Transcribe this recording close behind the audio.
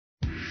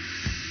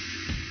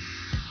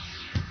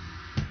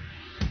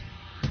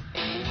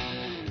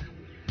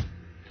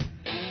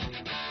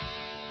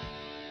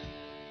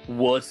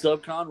What's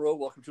up, Conroe?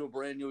 Welcome to a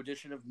brand new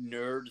edition of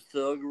Nerd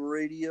Thug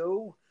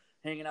Radio.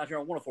 Hanging out here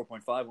on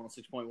 104.5,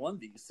 106.1,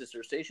 the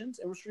sister stations,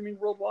 and we're streaming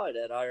worldwide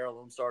at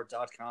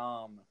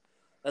irlonestar.com.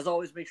 As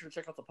always, make sure to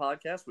check out the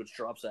podcast, which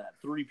drops at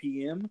 3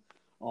 p.m.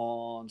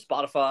 on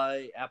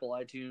Spotify, Apple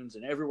iTunes,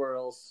 and everywhere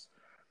else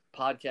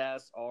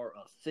podcasts are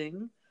a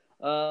thing.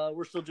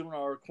 We're still doing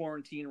our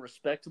quarantine,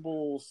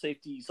 respectable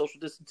safety, social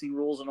distancing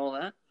rules and all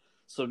that.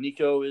 So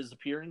Nico is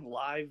appearing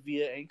live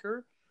via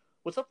Anchor.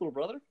 What's up, little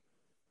brother?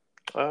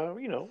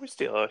 We're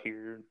still out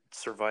here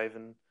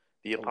surviving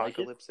the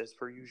apocalypse as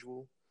per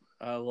usual.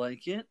 I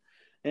like it.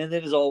 And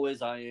then, as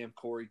always, I am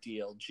Corey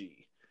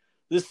DLG.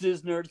 This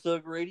is Nerd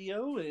Thug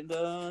Radio, and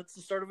it's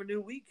the start of a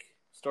new week.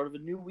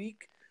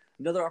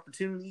 Another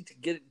opportunity to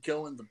get it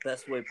going the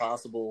best way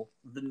possible,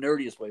 the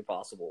nerdiest way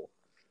possible,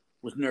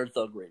 with Nerd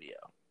Thug Radio.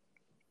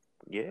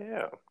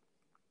 Yeah.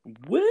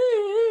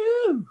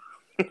 Woo!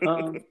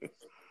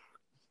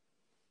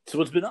 So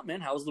what's been up, man?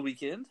 How was the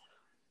weekend?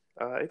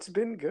 It's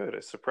been good.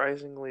 A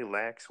surprisingly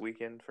lax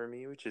weekend for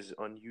me, which is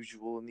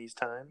unusual in these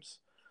times.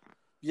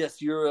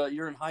 Yes,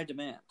 you're in high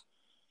demand.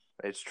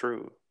 It's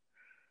true.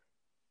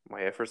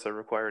 My efforts are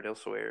required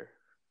elsewhere.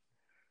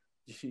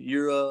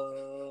 You're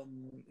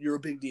a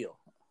big deal.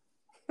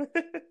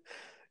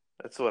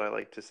 That's what I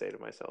like to say to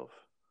myself.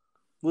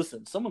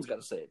 Listen, someone's got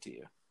to say it to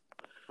you.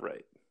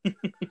 Right.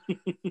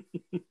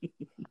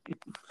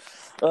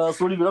 So what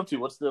have you been up to?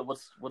 What's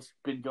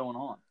been going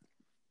on?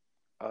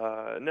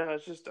 No,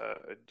 it's just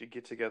to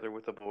get together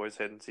with the boys.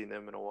 Hadn't seen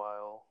them in a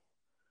while.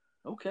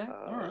 Okay,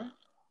 all right.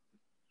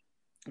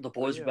 The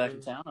boys are back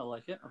in town. I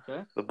like it.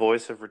 Okay. The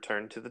boys have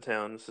returned to the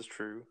town. This is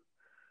true.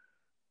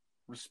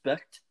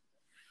 Respect.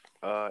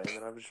 And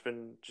then I've just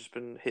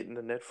been hitting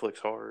the Netflix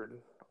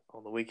hard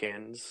on the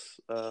weekends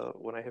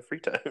when I have free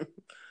time.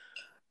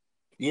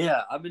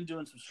 Yeah, I've been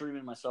doing some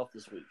streaming myself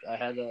this week. I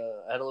had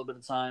a little bit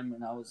of time,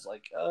 and I was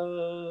like,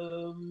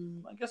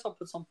 I guess I'll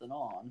put something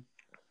on.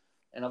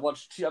 And I've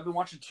been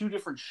watching two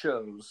different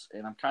shows,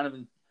 and I'm kind of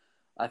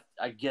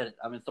I get it.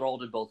 I'm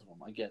enthralled in both of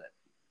them. I get it.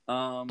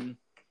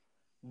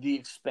 The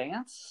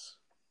Expanse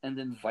and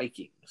then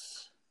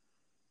Vikings.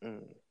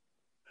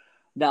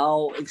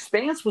 Now,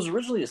 Expanse was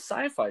originally a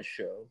sci-fi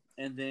show,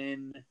 and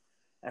then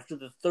after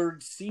the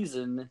third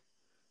season,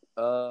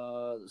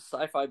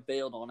 Sci-Fi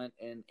bailed on it,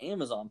 and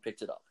Amazon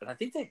picked it up. And I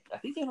think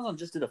Amazon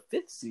just did a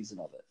fifth season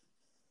of it.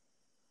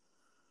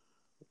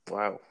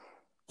 Wow.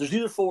 There's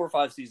either 4 or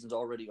 5 seasons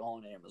already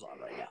on Amazon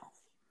right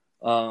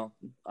now.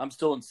 I'm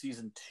still in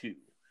season 2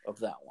 of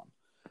that one.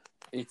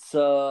 It's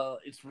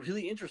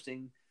really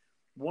interesting.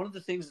 One of the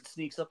things that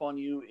sneaks up on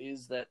you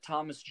is that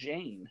Thomas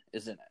Jane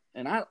is in it,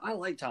 and I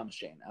like Thomas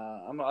Jane.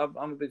 I'm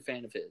a big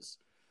fan of his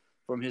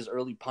from his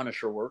early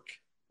Punisher work.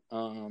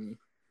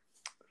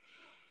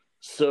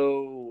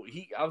 So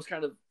I was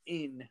kind of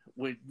in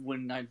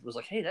when I was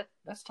like, hey,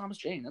 that's Thomas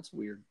Jane. That's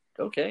weird.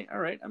 Okay, all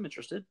right, I'm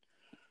interested.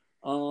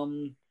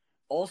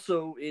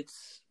 Also,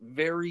 it's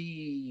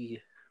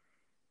very...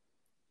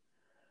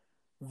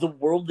 The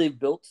world they've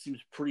built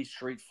seems pretty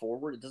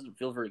straightforward. It doesn't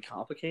feel very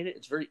complicated.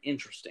 It's very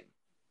interesting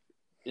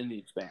in The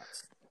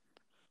Expanse.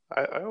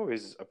 I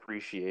always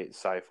appreciate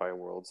sci-fi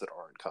worlds that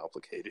aren't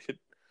complicated.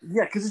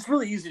 Yeah, because it's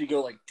really easy to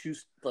go too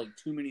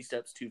many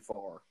steps too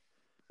far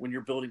when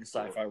you're building a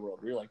sci-fi world.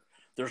 Where you're like,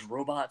 there's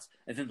robots,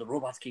 and then the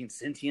robots gain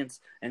sentience,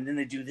 and then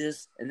they do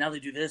this, and now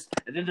they do this,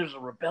 and then there's a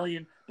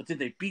rebellion, but then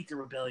they beat the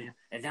rebellion,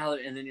 and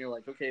then you're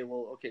like, okay,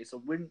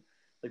 so when,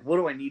 what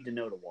do I need to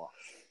know to watch?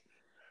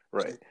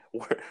 Right.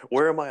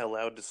 Where am I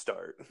allowed to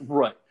start?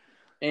 Right.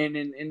 And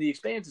in The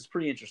Expanse, it's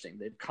pretty interesting.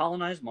 They've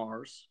colonized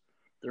Mars.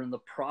 They're in the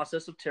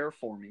process of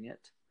terraforming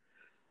it.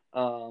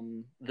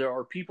 There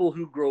are people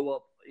who grow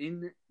up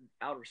in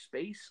outer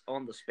space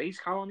on the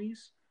space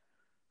colonies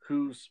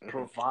who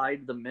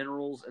provide the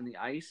minerals and the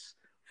ice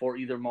for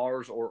either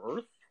Mars or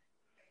Earth.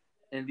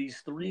 And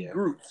these three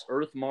groups,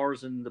 Earth,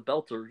 Mars, and the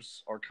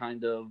Belters, are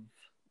kind of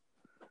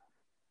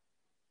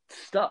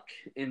stuck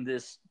in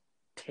this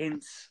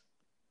tense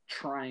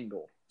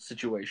triangle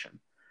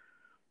situation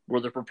where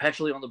they're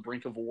perpetually on the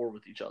brink of war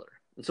with each other.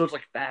 And so it's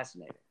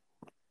fascinating.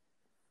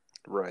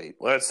 Right.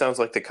 Well, that sounds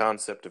like the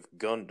concept of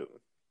Gundam.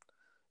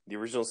 The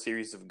original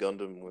series of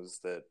Gundam was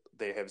that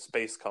they have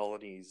space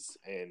colonies,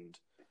 and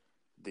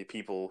the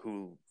people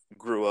who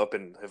grew up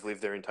and have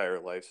lived their entire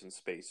lives in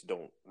space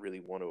don't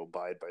really want to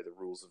abide by the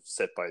rules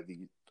set by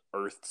the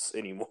Earths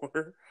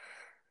anymore.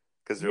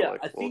 Because they're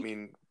I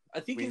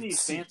think in The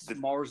Expanse,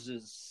 Mars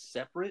is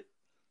separate.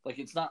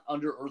 It's not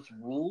under Earth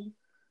rule.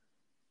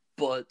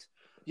 But,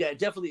 yeah, it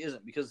definitely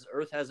isn't, because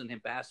Earth has an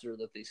ambassador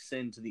that they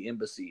send to the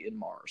embassy in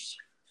Mars.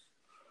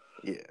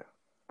 Yeah.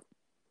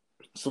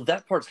 So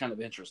that part's kind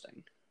of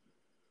interesting.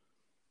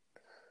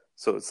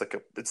 So it's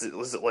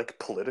is it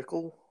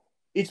political?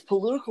 It's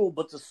political,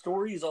 but the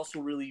story is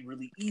also really,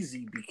 really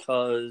easy,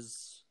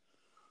 because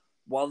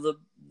while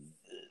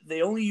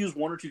they only use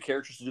 1 or 2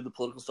 characters to do the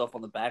political stuff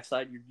on the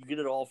backside, you get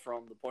it all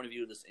from the point of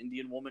view of this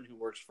Indian woman who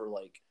works for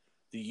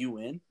the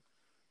UN,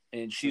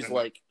 and she's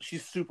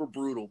she's super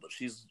brutal, but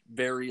she's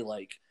very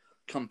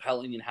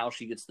compelling in how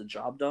she gets the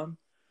job done.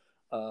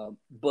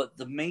 But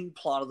the main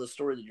plot of the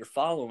story that you're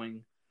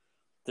following,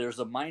 there's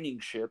a mining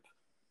ship.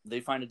 They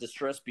find a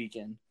distress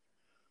beacon.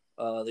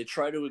 They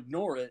try to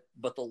ignore it,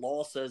 but the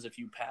law says if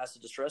you pass a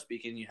distress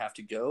beacon, you have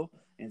to go,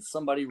 and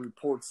somebody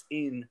reports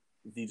in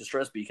the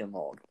distress beacon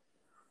log.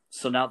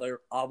 So now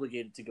they're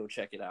obligated to go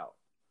check it out.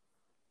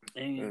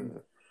 And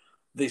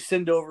they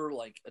send over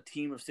like a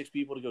team of 6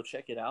 people to go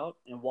check it out.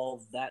 And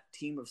while that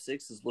team of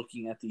 6 is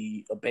looking at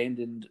the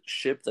abandoned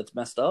ship that's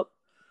messed up,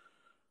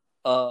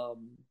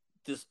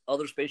 this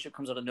other spaceship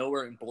comes out of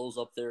nowhere and blows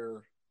up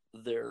their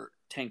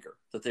tanker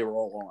that they were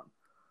all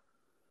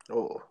on.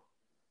 Oh.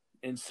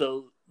 And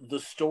so the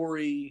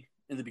story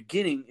in the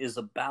beginning is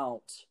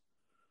about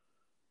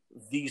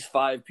these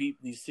 5 people,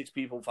 these 6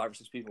 people, 5 or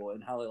 6 people,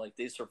 and how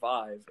they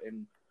survive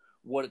and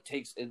what it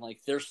takes. And like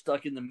they're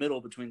stuck in the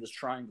middle between this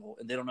triangle,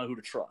 and they don't know who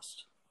to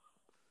trust.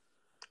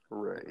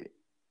 Right.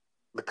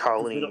 The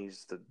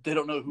colonies, they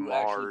don't know who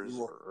Mars actually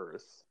blew up or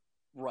Earth.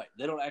 Right.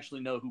 They don't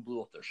actually know who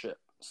blew up their ship,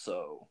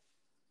 so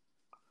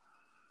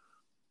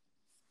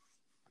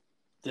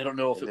they don't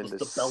know if it was the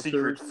Belters.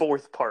 Secret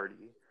fourth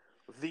party.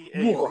 The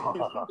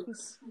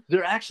aliens.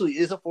 There actually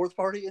is a fourth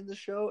party in the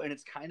show, and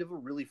it's kind of a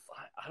really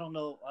I don't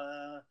know.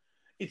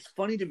 It's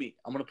funny to me.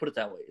 I'm going to put it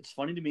that way. It's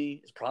funny to me.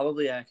 It's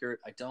probably accurate.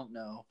 I don't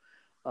know.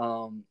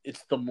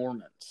 It's the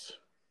Mormons.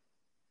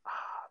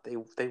 They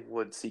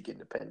would seek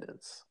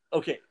independence.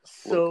 Okay,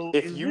 so look,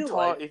 if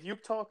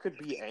Utah could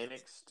be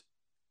annexed,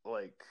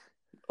 like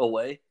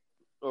away,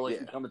 or like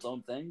become its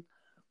own thing,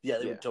 they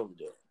would totally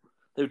do it.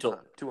 They would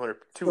totally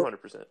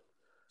 200%.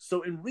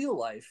 So in real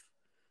life,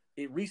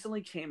 it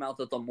recently came out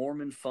that the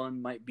Mormon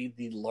Fund might be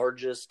the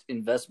largest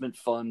investment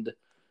fund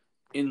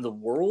in the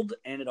world,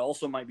 and it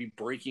also might be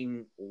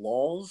breaking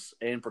laws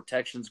and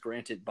protections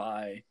granted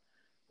by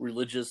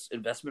religious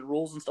investment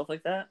rules and stuff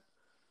like that.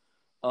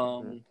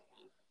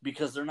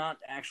 Because they're not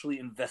actually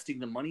investing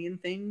the money in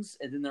things,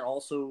 and then they're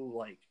also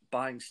like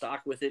buying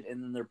stock with it,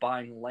 and then they're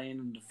buying land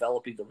and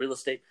developing the real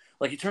estate.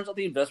 Like, it turns out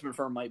the investment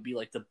firm might be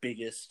like the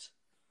biggest.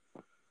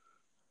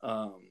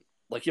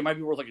 Like, it might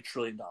be worth like $1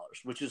 trillion,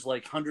 which is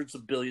like hundreds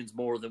of billions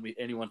more than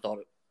anyone thought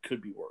it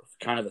could be worth,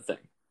 kind of a thing.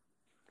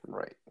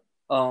 Right.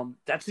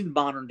 That's in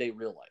modern day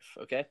real life.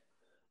 Okay.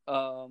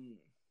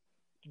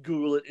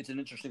 Google it. It's an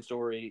interesting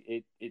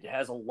story. It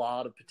has a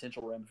lot of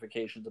potential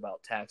ramifications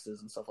about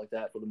taxes and stuff like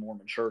that for the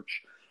Mormon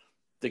Church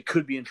that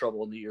could be in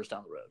trouble in the years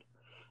down the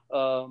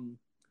road.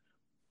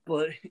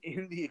 But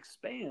in The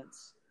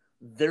Expanse,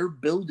 they're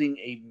building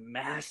a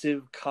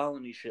massive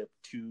colony ship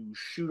to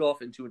shoot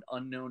off into an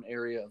unknown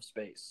area of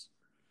space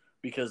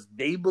because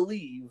they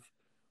believe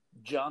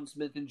John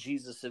Smith and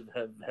Jesus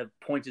have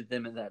pointed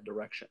them in that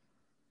direction.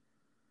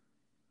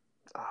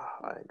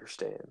 I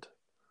understand.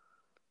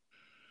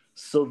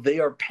 So they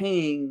are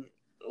paying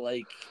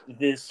like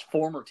this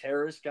former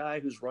terrorist guy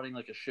who's running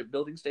like a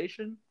shipbuilding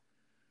station.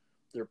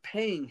 They're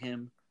paying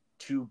him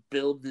to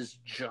build this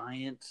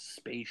giant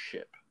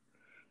spaceship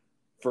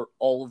for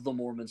all of the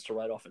Mormons to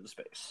ride off into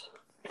space.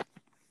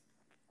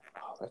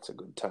 Oh, that's a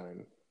good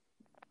time.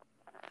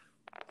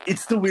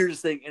 It's the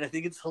weirdest thing, and I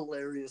think it's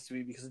hilarious to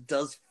me because it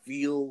does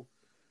feel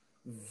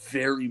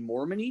very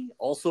Mormon-y.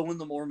 Also, when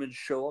the Mormons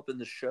show up in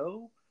the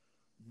show,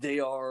 they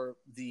are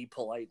the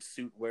polite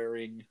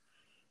suit-wearing,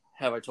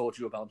 have I told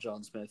you about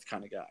John Smith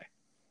kind of guy.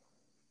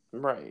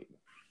 Right.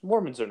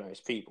 Mormons are nice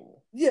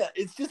people. Yeah,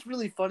 it's just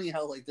really funny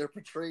how like they're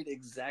portrayed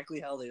exactly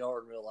how they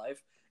are in real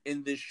life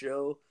in this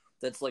show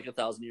that's like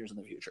 1,000 years in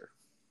the future.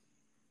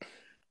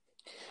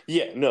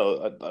 Yeah,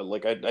 no,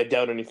 I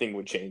doubt anything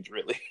would change,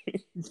 really.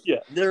 Yeah,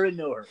 they're in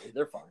no hurry.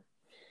 They're fine.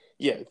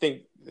 Yeah,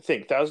 think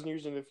 1,000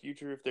 years in the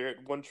future, if they're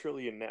at 1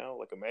 trillion now,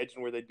 like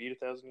imagine where they'd be in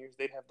 1,000 years.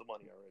 They'd have the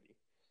money already.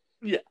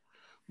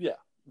 Yeah.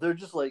 They're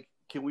just like,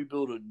 can we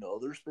build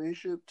another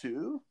spaceship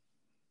too?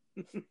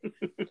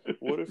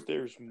 What if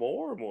there's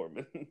more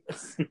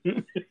Mormons?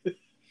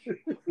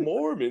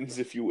 Mormons,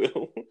 if you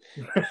will.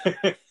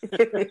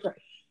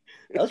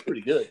 That's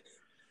pretty good.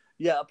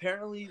 Yeah,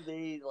 apparently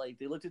they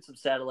looked at some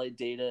satellite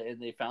data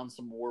and they found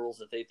some worlds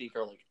that they think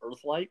are like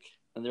Earth-like,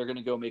 and they're going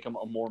to go make them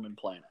a Mormon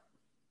planet.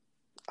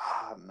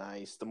 Ah,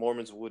 nice. The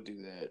Mormons would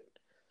do that.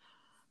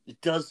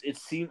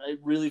 It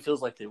really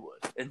feels like they would.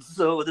 And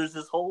so there's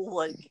this whole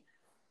like,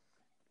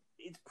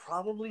 it's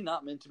probably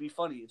not meant to be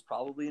funny. It's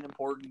probably an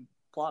important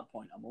plot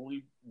point. I'm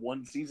only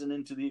 1 season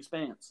into The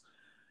Expanse.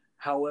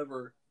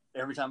 However,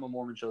 every time a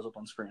Mormon shows up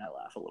on screen, I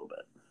laugh a little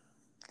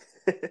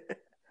bit.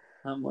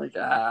 I'm like,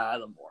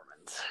 the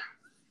Mormons.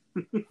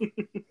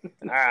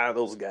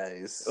 Those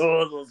guys.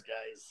 Oh, those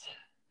guys.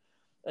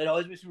 It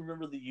always makes me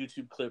remember the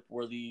YouTube clip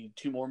where the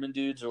 2 Mormon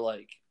dudes are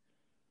like,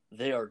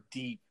 they are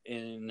deep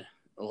in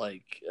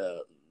like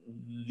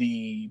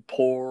the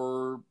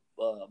poor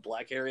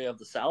black area of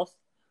the South.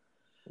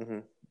 Mm-hmm.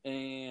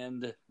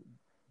 And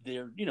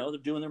they're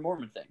doing their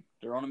Mormon thing.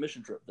 They're on a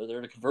mission trip. They're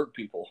there to convert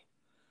people.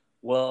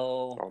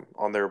 Well,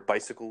 on their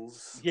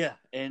bicycles. Yeah,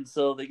 and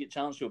so they get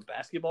challenged to a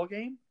basketball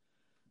game,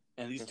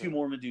 and these 2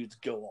 Mormon dudes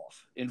go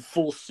off in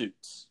full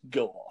suits.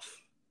 Go off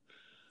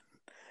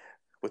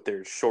with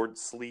their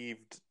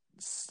short-sleeved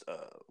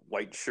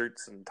white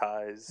shirts and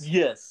ties.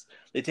 Yes,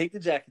 they take the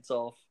jackets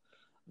off.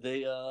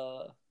 They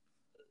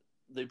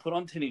put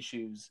on tennis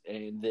shoes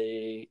and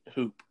they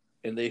hoop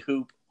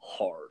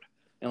hard.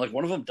 And like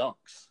one of them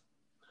dunks.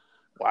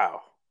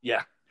 Wow.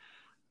 Yeah.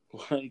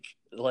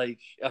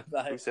 Like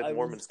Who said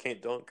Mormons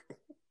can't dunk?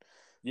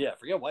 Yeah,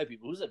 forget white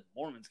people. Who said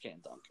Mormons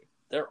can't dunk?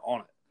 They're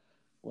on it.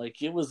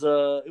 Like it was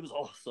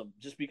awesome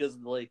just because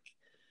like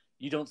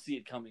you don't see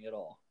it coming at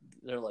all.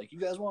 They're like, "You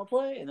guys want to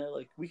play?" And they're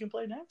like, "We can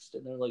play next."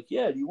 And they're like,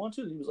 "Yeah, do you want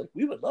to?" And he was like,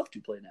 "We would love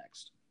to play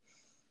next."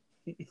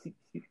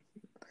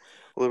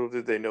 Little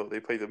did they know they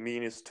play the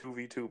meanest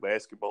 2v2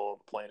 basketball on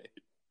the planet.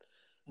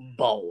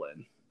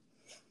 Ballin'.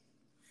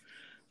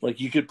 Like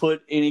you could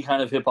put any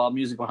kind of hip hop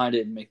music behind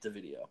it and make the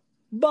video.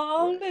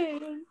 Ballin'.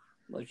 Right.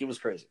 Like it was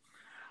crazy.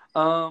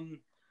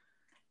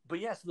 But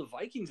yeah, so the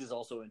Vikings is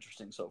also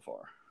interesting so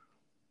far.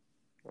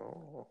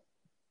 Oh.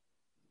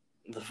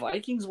 The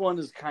Vikings one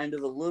is kind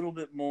of a little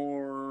bit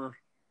more.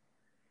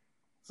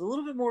 It's a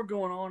little bit more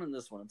going on in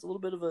this one. It's a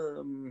little bit of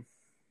a.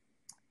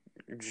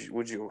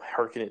 Would you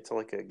hearken it to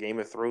like a Game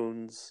of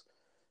Thrones,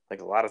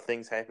 like a lot of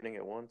things happening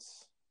at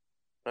once?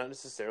 Not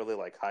necessarily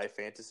like high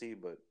fantasy,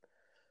 but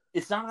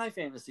it's not high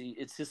fantasy.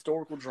 It's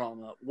historical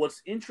drama.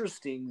 What's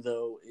interesting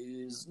though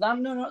is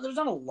no. There's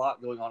not a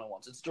lot going on at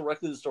once. It's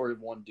directly the story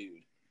of one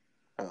dude.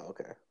 Oh,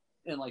 okay.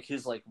 And like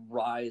his like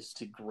rise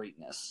to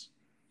greatness.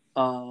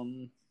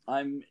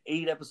 I'm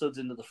 8 episodes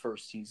into the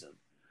first season.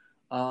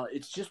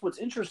 It's just what's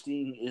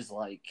interesting is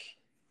like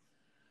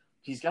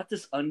he's got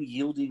this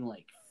unyielding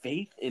like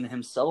faith in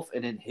himself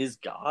and in his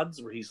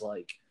gods, where he's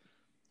like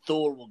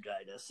Thor will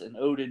guide us and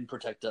Odin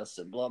protect us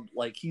and blah.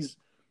 Like he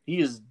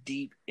is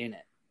deep in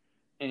it,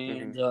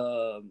 and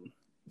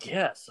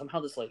yeah, somehow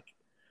this like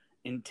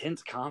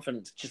intense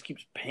confidence just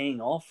keeps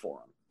paying off for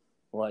him.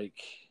 Like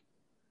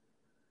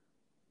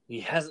he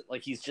hasn't,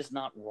 like he's just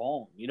not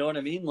wrong. You know what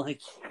I mean?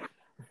 Like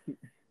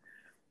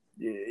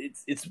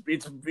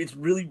it's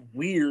really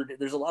weird.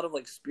 There's a lot of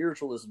like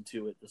spiritualism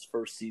to it this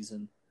first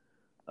season,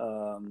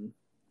 and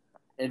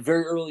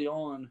very early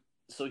on.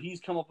 So he's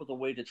come up with a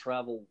way to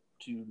travel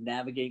to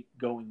navigate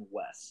going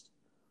west,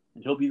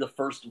 and he'll be the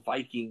first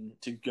Viking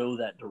to go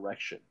that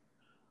direction.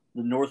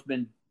 The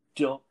Northmen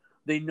don't.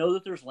 They know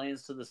that there's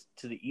lands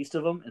to the east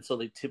of them, and so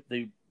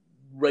they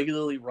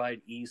regularly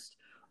ride east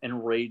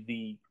and raid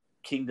the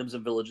kingdoms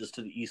and villages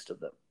to the east of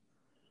them.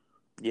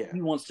 Yeah.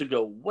 He wants to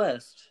go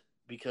west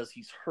because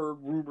he's heard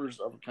rumors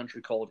of a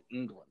country called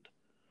England.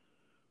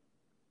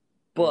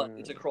 But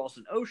it's across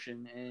an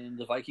ocean, and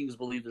the Vikings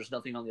believe there's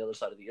nothing on the other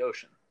side of the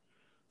ocean.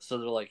 So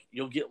they're like,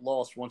 you'll get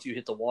lost once you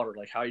hit the water.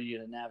 Like, how are you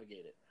going to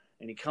navigate it?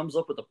 And he comes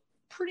up with a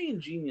pretty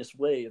ingenious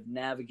way of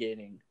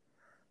navigating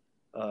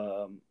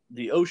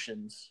the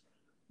oceans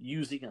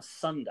using a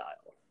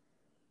sundial.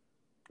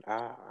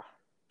 Ah.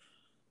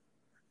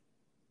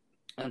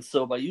 And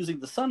so by using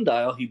the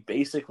sundial, he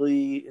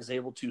basically is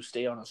able to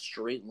stay on a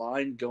straight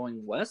line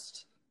going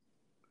west.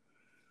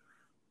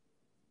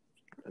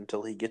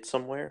 Until he gets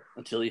somewhere?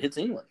 Until he hits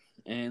England.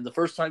 And the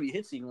first time he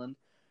hits England,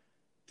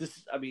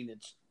 it's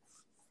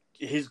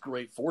his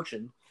great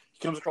fortune. He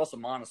comes across a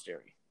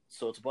monastery.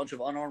 So it's a bunch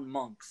of unarmed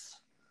monks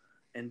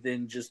and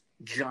then just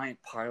giant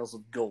piles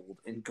of gold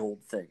and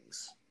gold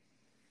things.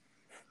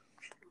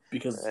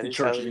 Because that the is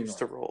church how he used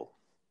to roll.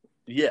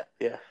 Yeah.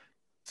 Yeah.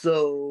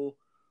 So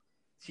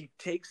he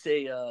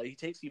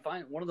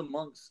finds one of the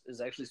monks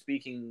is actually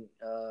speaking,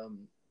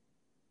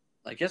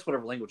 I guess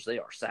whatever language they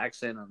are,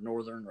 Saxon or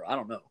Northern or I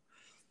don't know.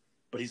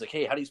 But he's like,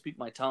 hey, how do you speak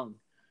my tongue?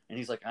 And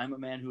he's like, I'm a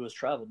man who has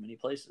traveled many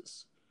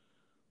places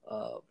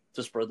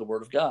to spread the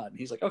word of God. And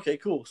he's like, okay,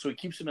 cool. So he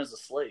keeps him as a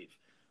slave.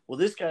 Well,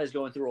 this guy's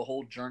going through a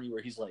whole journey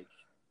where he's like,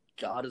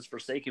 God has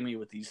forsaken me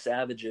with these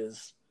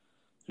savages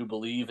who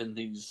believe in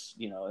these,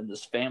 in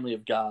this family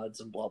of gods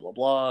and blah, blah,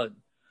 blah. And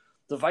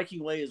the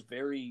Viking way is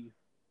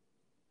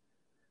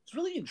it's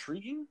really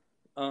intriguing.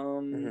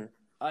 One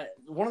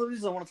of the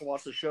reasons I wanted to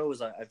watch the show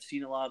is I've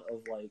seen a lot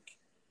of like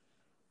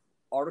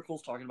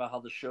articles talking about how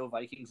the show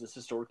Vikings is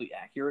historically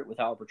accurate with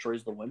how it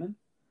portrays the women.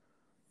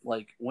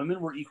 Like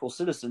women were equal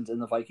citizens in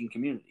the Viking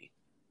community.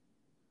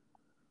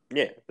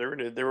 Yeah,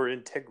 they were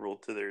integral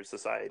to their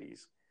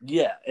societies.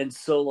 Yeah, and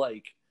so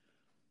like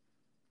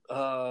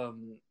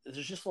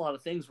there's just a lot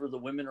of things where the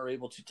women are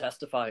able to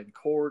testify in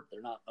court.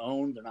 They're not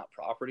owned. They're not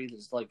property.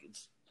 It's like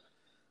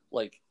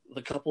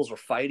the couples are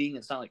fighting.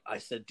 It's not like I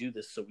said do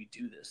this, so we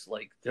do this.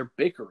 Like they're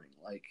bickering.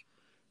 Like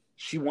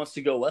she wants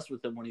to go west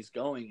with him when he's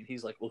going, and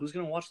he's like, well, who's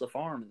going to watch the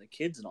farm and the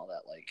kids and all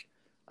that? Like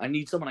I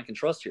need someone I can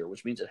trust here,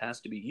 which means it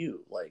has to be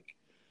you. Like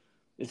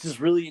it's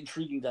this really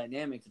intriguing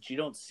dynamic that you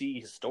don't see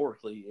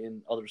historically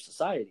in other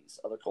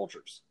societies, other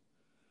cultures.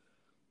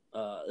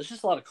 There's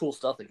just a lot of cool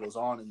stuff that goes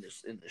on in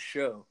this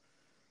show.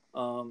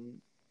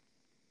 And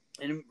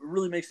it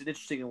really makes it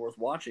interesting and worth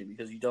watching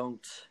because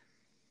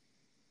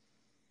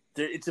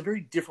it's a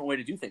very different way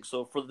to do things.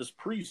 So for this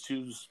priest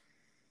who's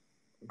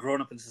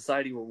grown up in a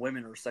society where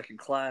women are second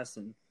class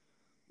and,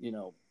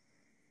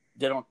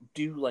 they don't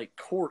do like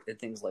court and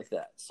things like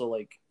that. So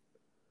like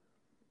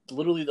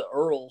literally the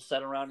Earl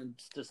sat around and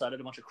decided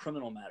a bunch of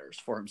criminal matters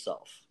for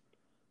himself,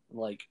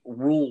 like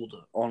ruled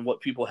on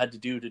what people had to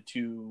do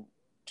to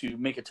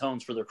make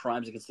atones for their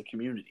crimes against the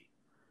community,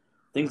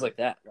 things like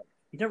that.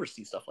 You never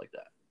see stuff like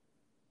that.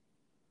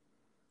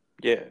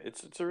 Yeah,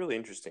 it's a really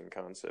interesting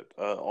concept.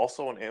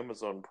 Also on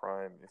Amazon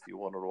Prime, if you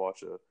wanted to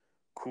watch a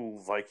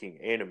cool Viking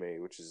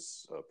anime, which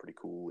is pretty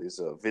cool,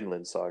 is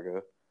Vinland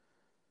Saga.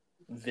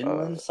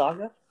 Vinland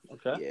Saga.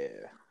 Okay.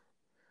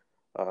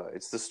 Yeah,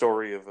 it's the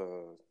story of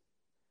a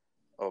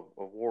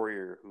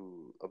warrior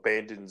who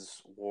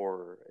abandons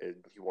war and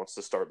he wants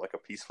to start like a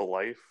peaceful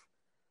life,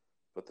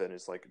 but then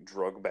is like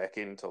drugged back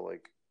into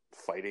like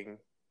fighting,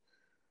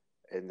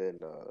 and then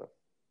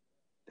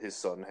his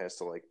son has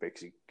to like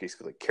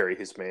basically like, carry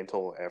his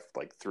mantle after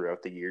like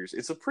throughout the years.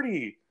 It's a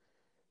pretty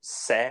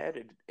sad.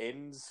 It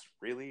ends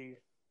really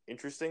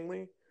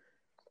interestingly,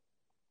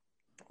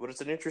 but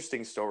it's an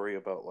interesting story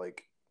about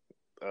like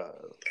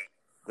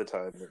the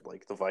time that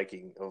like the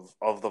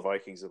of the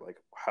Vikings and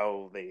like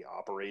how they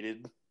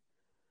operated,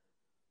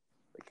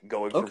 like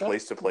going from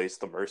place to place,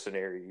 the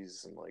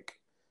mercenaries and like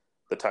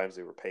the times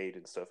they were paid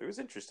and stuff. It was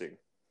interesting.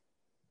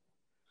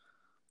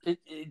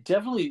 It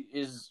definitely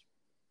is.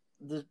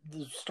 The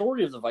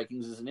story of the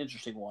Vikings is an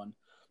interesting one.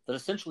 That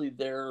essentially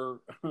they're,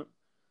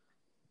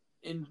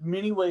 in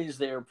many ways,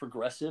 they're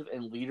progressive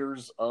and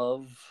leaders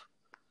of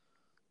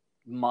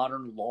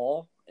modern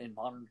law and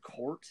modern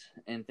court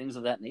and things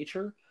of that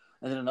nature.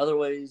 And then in other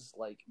ways,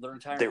 like their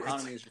entire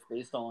economy is just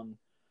based on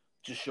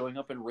just showing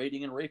up and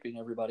raiding and raping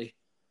everybody.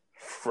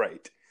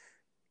 Right.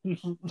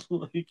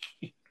 Like,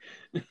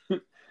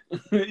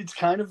 it's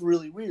kind of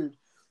really weird.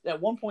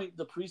 At one point,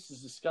 the priest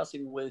is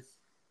discussing with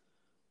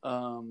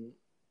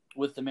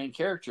the main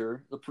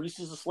character. The priest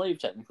is a slave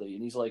technically,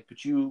 and he's like,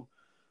 "But you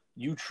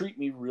treat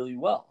me really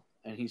well."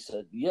 And he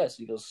said, "Yes."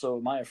 He goes, "So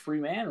am I a free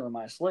man or am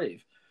I a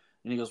slave?"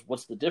 And he goes,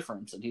 "What's the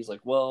difference?" And he's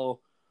like,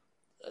 "Well,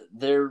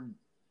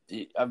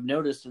 I've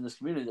noticed in this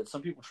community that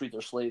some people treat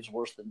their slaves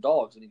worse than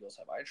dogs." And he goes,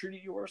 "Have I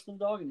treated you worse than a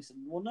dog?" And he said,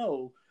 "Well,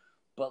 no,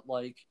 but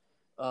like,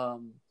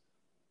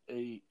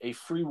 a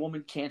free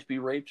woman can't be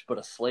raped, but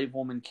a slave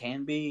woman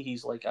can be."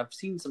 He's like, "I've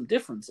seen some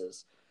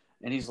differences."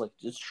 And he's like,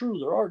 "It's true,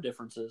 there are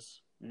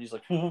differences." And he's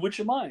like, "Well, which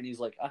am I?" And he's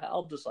like,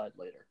 "I'll decide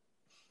later."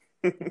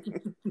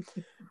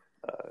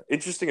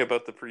 Interesting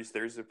about the priest.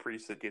 There's a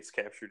priest that gets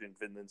captured in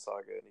Vinland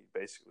Saga, and he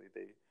basically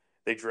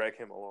they drag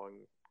him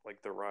along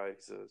like the ride.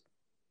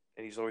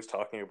 And he's always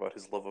talking about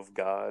his love of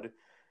God,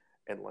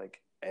 and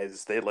like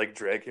as they like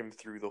drag him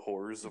through the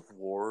horrors of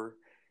war,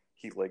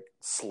 he like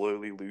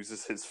slowly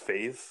loses his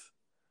faith.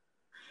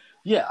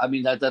 Yeah, I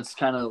mean that's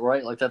kind of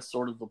right. Like that's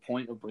sort of the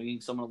point of bringing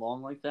someone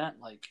along like that.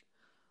 Like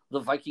the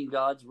Viking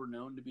gods were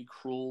known to be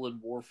cruel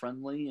and war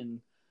friendly,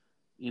 and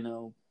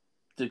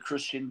the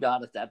Christian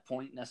God at that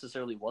point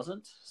necessarily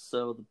wasn't.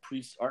 So the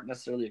priests aren't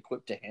necessarily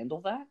equipped to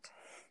handle that.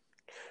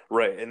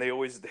 Right, and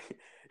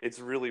it's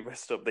really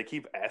messed up. They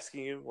keep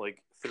asking him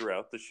like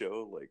throughout the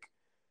show, like,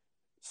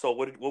 "So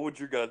what would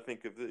your God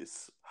think of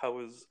this? How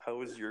is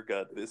your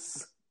God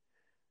this?"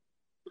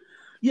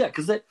 Yeah,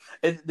 because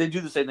they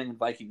do the same thing in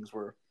Vikings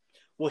where,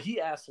 well,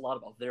 he asks a lot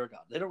about their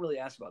God. They don't really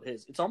ask about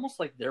his. It's almost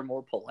like they're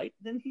more polite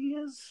than he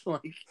is.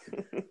 Like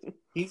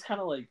he's kind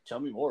of like, "Tell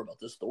me more about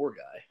this Thor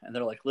guy," and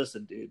they're like,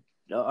 "Listen, dude.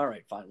 No, all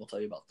right, fine. We'll tell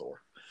you about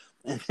Thor."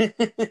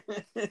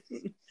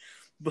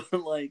 But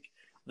like,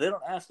 they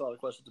don't ask a lot of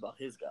questions about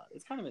his God.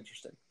 It's kind of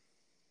interesting.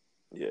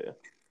 Yeah.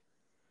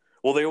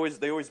 Well, they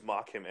always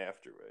mock him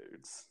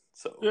afterwards.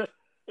 So they're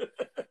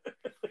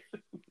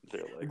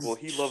like, "Well,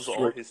 he loves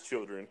all his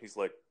children." He's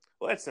like,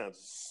 "Well, that sounds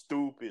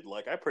stupid.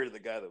 Like, I pray to the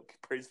guy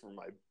that prays for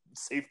my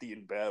safety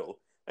in battle.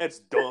 That's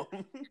dumb."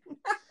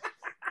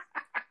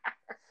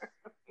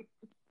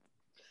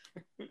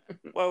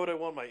 "Why would I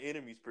want my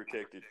enemies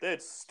protected?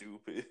 That's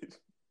stupid."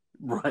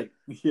 Right.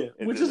 Yeah.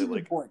 And which is a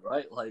good point,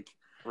 right? Like,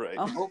 right.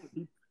 I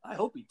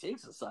hope he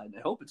takes a side.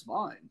 I hope it's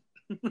mine.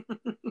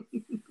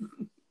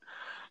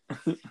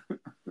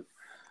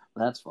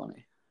 That's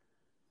funny.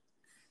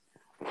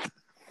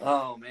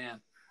 Oh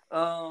man.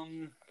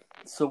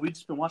 So we've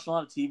just been watching a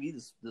lot of TV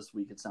this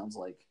week. It sounds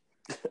like.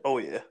 Oh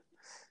yeah.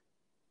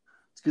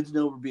 It's good to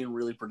know we're being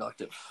really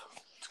productive.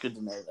 It's good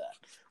to know that.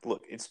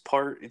 Look, it's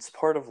part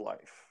of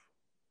life.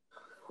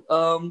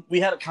 We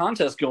had a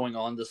contest going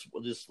on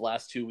this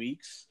last 2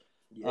 weeks.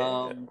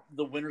 Yeah.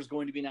 The winner's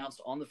going to be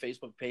announced on the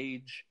Facebook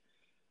page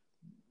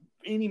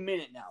any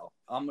minute now.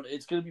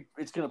 It's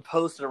gonna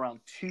post at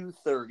around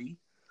 2:30.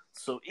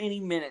 So any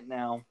minute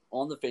now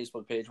on the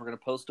Facebook page, we're gonna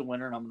post a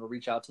winner, and I'm gonna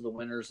reach out to the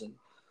winners and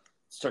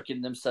start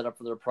getting them set up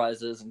for their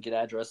prizes and get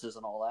addresses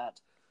and all that.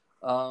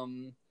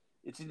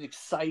 It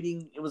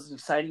was an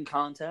exciting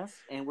contest,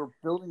 and we're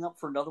building up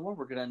for another one.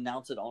 We're gonna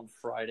announce it on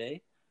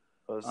Friday.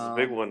 Oh, this is a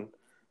big one.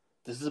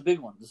 This is a big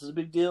one. This is a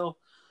big deal.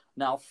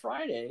 Now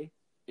Friday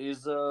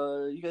is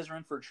you guys are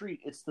in for a treat.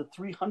 It's the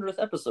 300th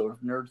episode of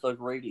Nerd Thug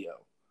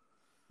Radio.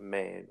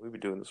 Man, we've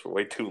been doing this for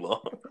way too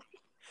long.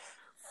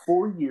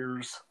 4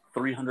 years,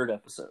 300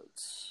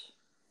 episodes.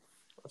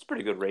 That's a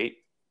pretty good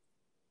rate.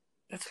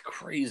 That's a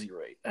crazy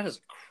rate. That is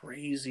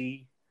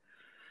crazy.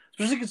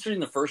 Especially considering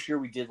the first year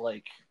we did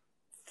like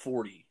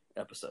 40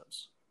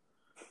 episodes.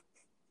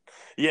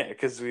 Yeah,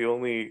 because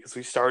we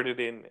started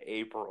in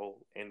April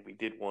and we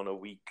did one a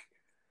week.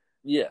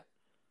 Yeah.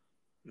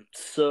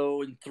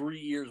 So in 3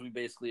 years, we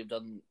basically have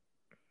done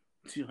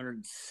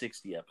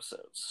 260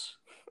 episodes.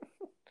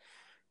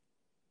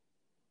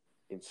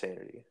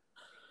 Insanity.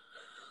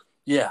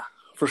 Yeah,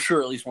 for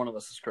sure. At least one of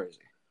us is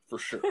crazy. For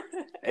sure.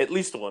 At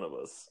least one of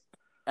us.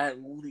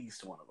 At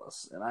least one of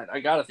us. And I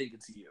got to think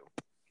it's you.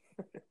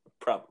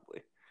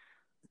 Probably.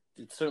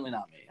 It's certainly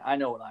not me. I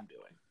know what I'm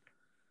doing.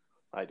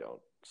 I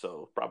don't.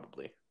 So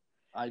probably.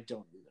 I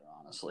don't either,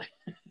 honestly.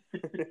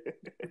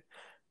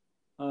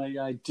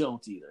 I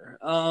don't either.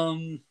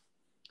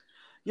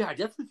 Yeah, I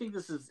definitely think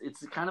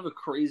it's kind of a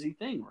crazy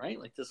thing, right?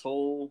 Like this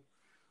whole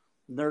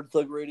Nerd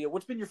Thug Radio.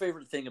 What's been your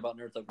favorite thing about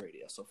Nerd Thug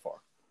Radio so far?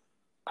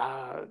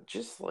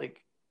 Just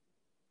like,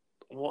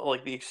 well,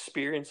 like the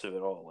experience of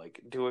it all,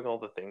 like doing all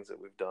the things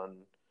that we've done,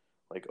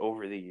 like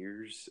over the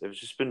years. It's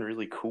just been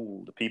really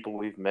cool. The people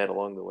we've met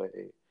along the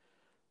way,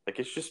 like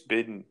it's just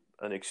been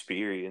an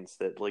experience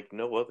that like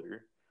no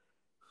other.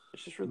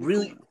 It's just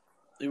really cool.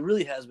 It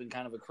really has been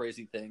kind of a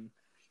crazy thing.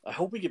 I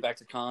hope we get back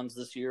to cons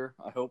this year.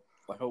 I hope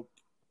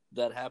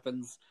that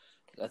happens.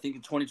 I think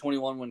in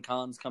 2021 when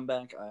cons come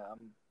back,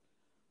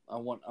 I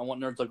want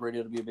Nerd Thug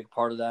Radio to be a big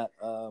part of that.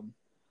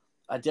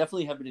 I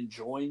definitely have been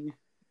enjoying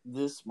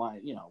this.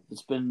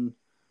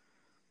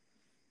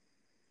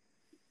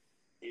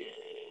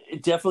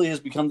 It definitely has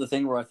become the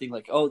thing where I think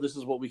like, oh, this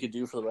is what we could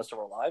do for the rest of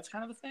our lives,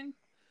 kind of a thing.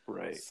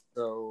 Right.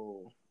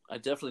 So I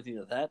definitely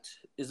think that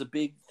is a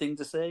big thing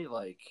to say.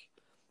 Like,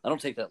 I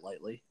don't take that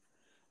lightly.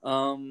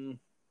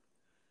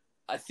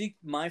 I think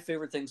my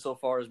favorite thing so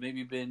far has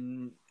maybe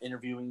been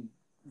interviewing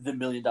the $1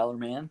 Million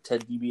Man,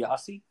 Ted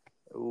DiBiase.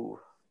 Ooh,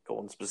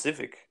 going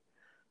specific.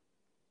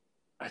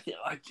 I think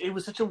it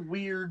was such a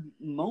weird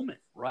moment,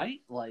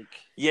 right? Like,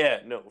 yeah,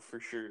 no, for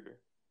sure.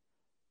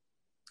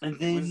 And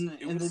then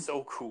it was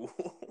so cool.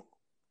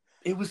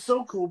 It was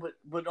so cool,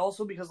 but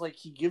also because like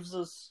he gave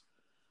us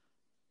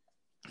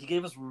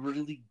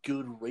really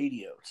good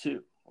radio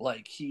too.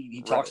 Like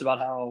he talks about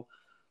how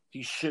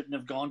he shouldn't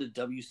have gone to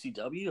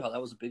WCW, how that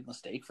was a big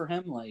mistake for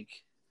him. Like,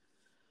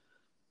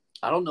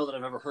 I don't know that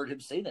I've ever heard him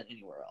say that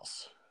anywhere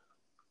else.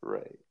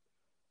 Right.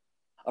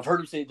 I've heard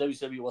him say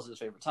WCW wasn't his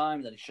favorite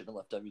time, that he shouldn't have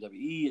left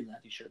WWE, and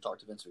that he should have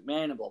talked to Vince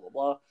McMahon, and blah, blah,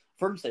 blah. I've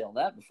heard him say all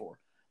that before,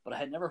 but I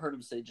had never heard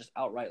him say just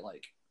outright,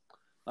 like,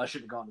 I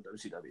shouldn't have gone to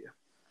WCW.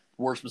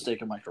 Worst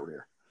mistake in my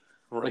career.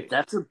 Right. Like,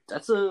 that's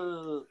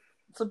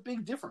a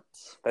big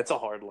difference. That's a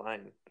hard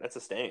line. That's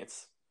a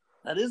stance.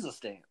 That is a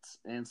stance.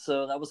 And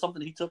so that was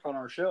something he took on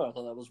our show. I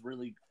thought that was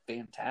really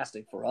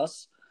fantastic for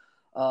us.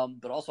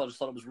 But also I just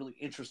thought it was really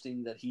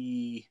interesting that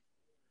he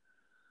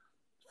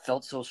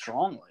felt so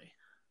strongly.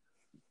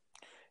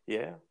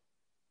 Yeah.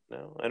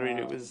 No, I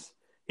mean,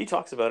 he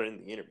talks about it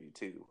in the interview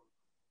too.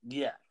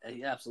 Yeah,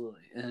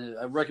 absolutely. And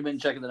I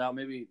recommend checking that out.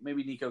 Maybe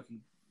Nico can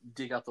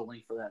dig out the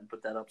link for that and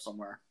put that up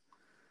somewhere.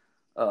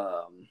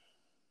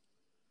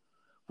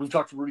 We've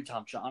talked to Rudy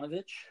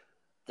Tomjanovich.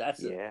 That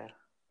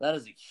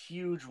is a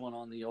huge one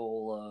on the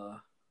old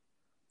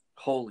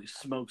holy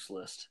smokes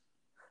list.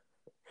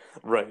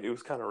 Right. It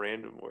was kind of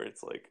random where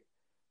it's like,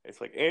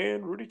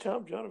 and Rudy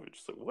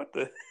Tomjanovich. So what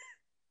the?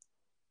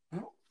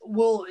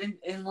 Well,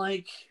 and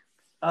like,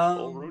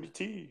 Rudy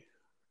T.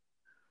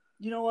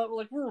 You know what?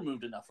 Like, we're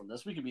removed enough from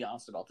this. We can be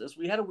honest about this.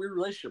 We had a weird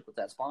relationship with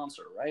that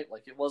sponsor, right?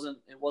 Like, it wasn't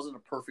a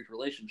perfect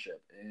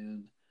relationship,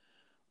 and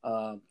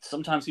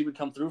sometimes he would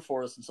come through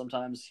for us, and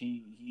sometimes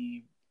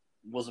he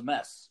was a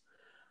mess.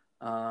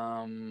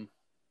 And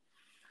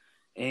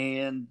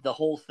the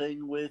whole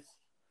thing with,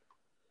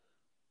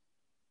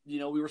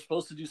 we were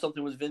supposed to do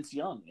something with Vince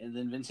Young, and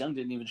then Vince Young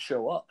didn't even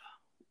show up.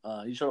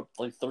 He showed up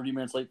like 30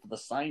 minutes late for the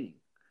signing.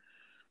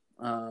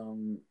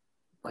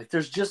 Like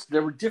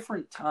there were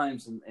different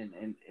times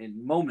and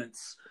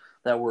moments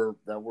that were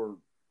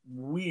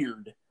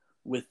weird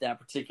with that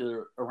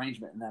particular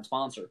arrangement and that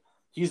sponsor.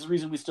 He's the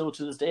reason we still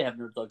to this day have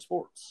Nerd Thug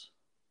Sports.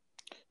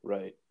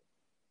 Right.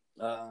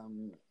 But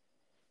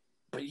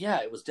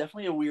yeah, it was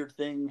definitely a weird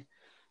thing.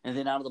 And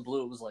then out of the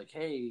blue, it was like,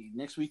 hey,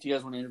 next week, do you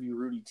guys want to interview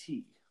Rudy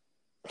T?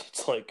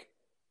 It's like,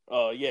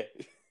 yeah.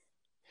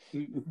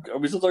 Are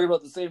we still talking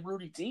about the same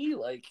Rudy T?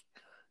 Like,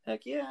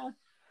 heck yeah.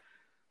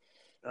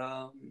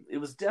 It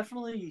was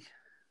definitely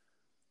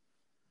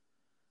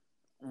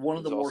one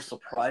of the more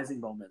surprising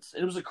moments.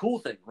 It was a cool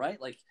thing,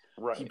 right? Like,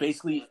 right. He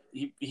basically,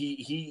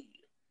 he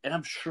and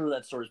I'm sure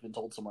that story's been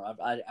told somewhere.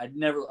 I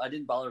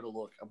didn't bother to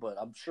look, but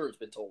I'm sure it's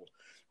been told.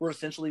 Where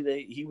essentially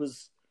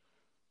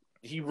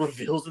he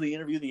reveals in the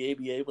interview the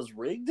ABA was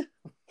rigged.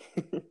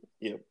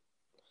 Yep.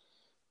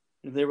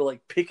 And they were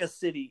like, pick a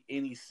city,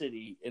 any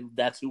city, and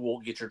that's who will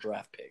get your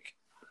draft pick.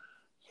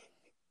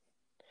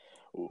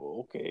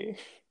 Okay.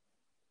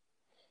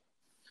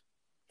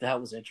 That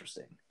was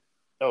interesting.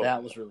 Oh,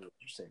 that was really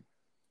interesting.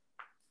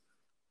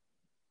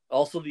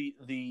 Also,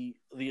 the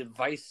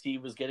advice he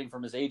was getting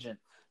from his agent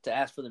to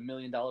ask for the $1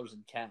 million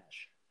in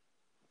cash.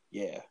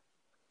 Yeah.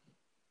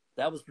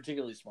 That was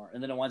particularly smart.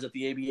 And then it winds up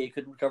the ABA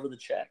couldn't recover the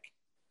check.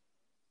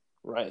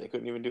 Right, they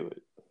couldn't even do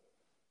it.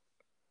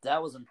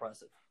 That was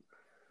impressive.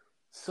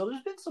 So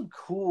there's been some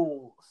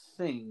cool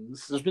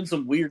things. There's been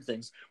some weird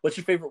things. What's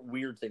your favorite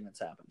weird thing that's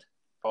happened?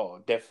 Oh,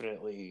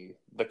 definitely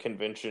the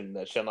convention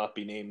that shall not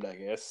be named, I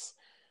guess.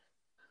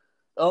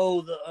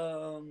 Oh,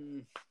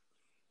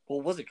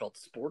 what was it called?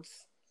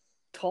 Sports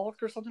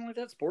Talk or something like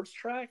that? Sports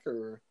Track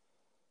or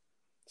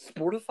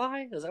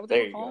Sportify? Is that what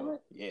they were calling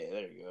it? Yeah,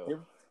 there you go.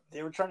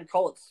 They were trying to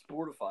call it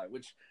Sportify,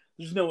 which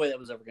there's no way that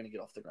was ever going to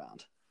get off the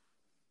ground.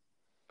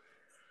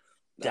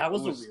 That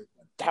was a weird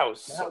one. That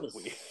was so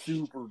weird.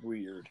 Super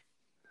weird.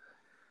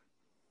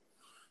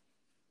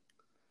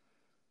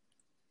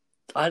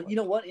 You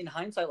know what? In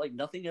hindsight, like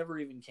nothing ever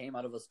even came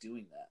out of us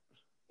doing that.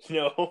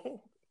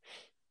 No.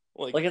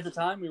 Like at the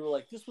time, we were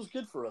like, "This was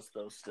good for us,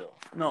 though." Still,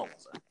 no, it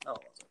wasn't.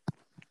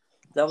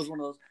 That was one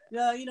of those.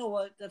 Yeah, you know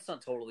what? That's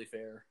not totally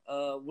fair.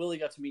 Willie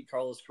got to meet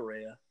Carlos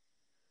Correa.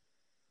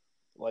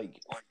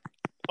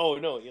 Oh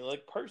no,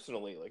 like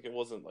personally, like it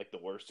wasn't like the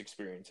worst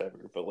experience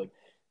ever, but like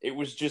it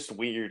was just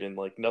weird and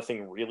like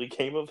nothing really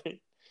came of it.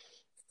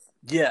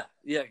 Yeah.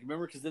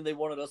 Remember, because then they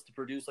wanted us to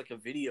produce like a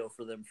video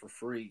for them for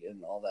free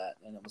and all that,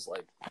 and it was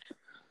like,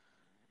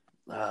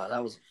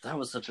 that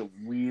was such a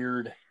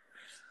weird.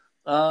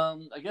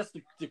 I guess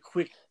the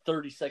quick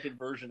 30-second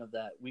version of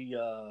that, we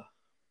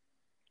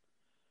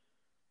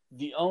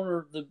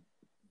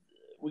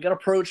got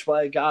approached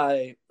by a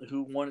guy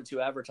who wanted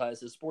to advertise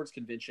his sports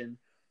convention,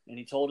 and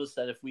he told us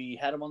that if we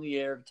had him on the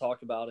air to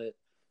talk about it,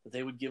 that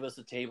they would give us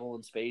a table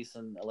and space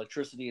and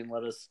electricity and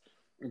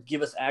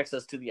give us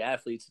access to the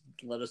athletes,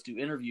 let us do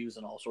interviews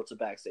and all sorts of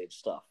backstage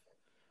stuff.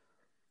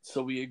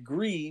 So we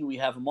agree, we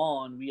have him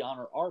on, we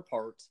honor our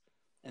part,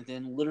 and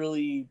then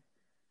literally,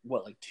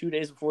 2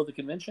 days before the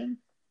convention?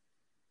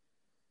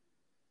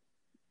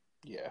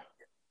 Yeah.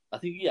 I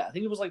think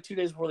it was like 2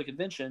 days before the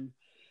convention.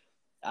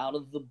 Out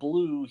of the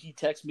blue, he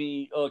texts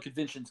me, "Oh,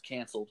 convention's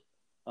canceled.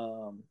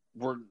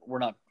 We're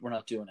not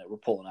doing it. We're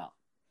pulling out."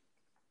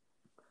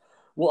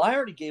 Well, I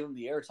already gave him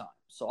the airtime,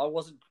 so I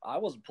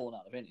wasn't pulling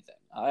out of anything.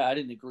 I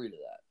didn't agree to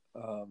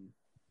that.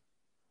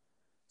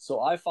 So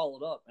I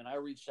followed up and I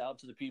reached out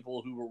to the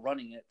people who were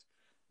running it,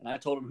 and I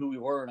told them who we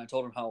were, and I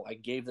told them how I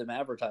gave them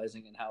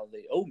advertising and how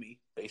they owe me,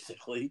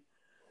 basically.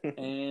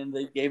 And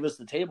they gave us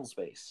the table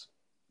space,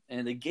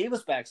 and they gave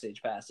us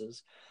backstage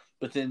passes.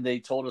 But then they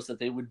told us that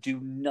they would do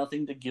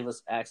nothing to give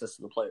us access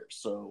to the players.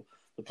 So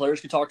the players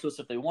could talk to us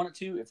if they wanted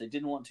to. If they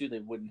didn't want to, they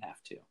wouldn't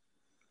have to.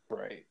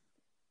 Right.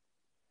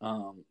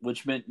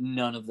 Which meant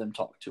none of them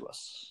talked to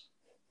us.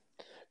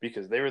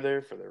 Because they were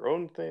there for their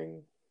own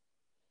thing.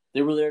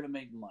 They were there to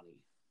make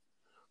money.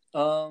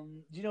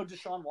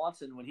 Deshaun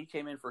Watson, when he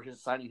came in for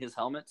signing his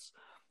helmets,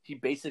 he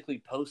basically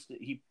posted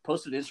an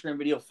Instagram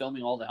video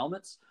filming all the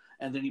helmets,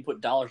 and then he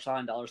put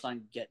 $sign,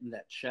 getting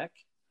that check.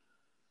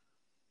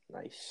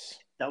 Nice.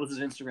 That was his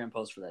Instagram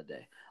post for that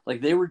day. Like,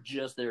 they were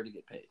just there to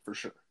get paid, for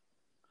sure.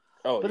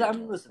 Oh, but yeah, I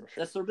mean, listen,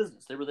 that's their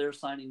business. They were there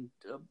signing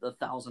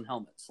 1,000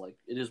 helmets. Like,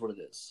 it is what it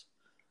is.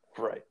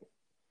 Right.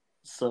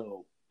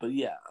 So, but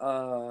yeah,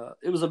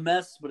 it was a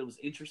mess, but it was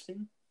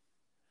interesting.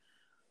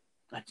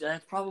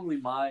 That's probably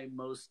my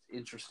most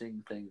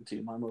interesting thing,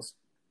 too.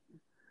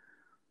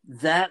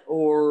 That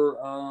or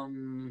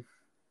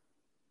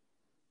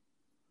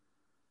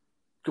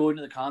going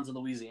to the cons in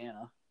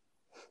Louisiana.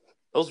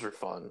 Those were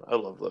fun. I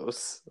love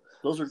those.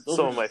 Those are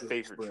some of my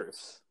favorite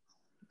trips.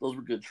 Those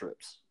were good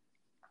trips.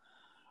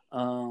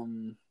 But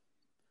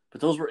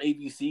those were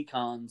ABC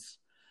cons,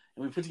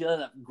 and we put together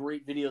that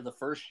great video the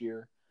first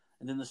year,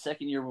 and then the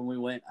second year when we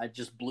went, I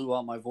just blew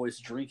out my voice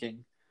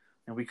drinking,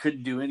 and we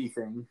couldn't do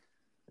anything.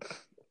 It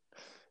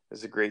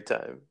was a great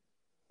time.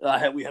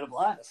 We had a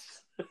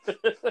blast.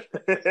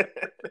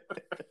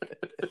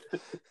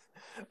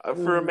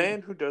 For a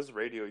man who does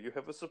radio, you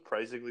have a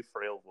surprisingly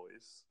frail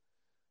voice.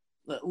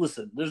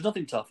 Listen, there's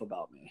nothing tough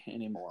about me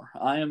anymore.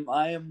 I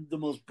am the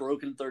most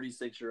broken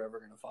 36 you're ever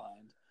going to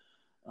find.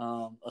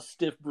 A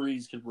stiff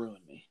breeze could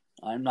ruin me.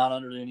 I'm not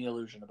under any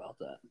illusion about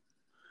that.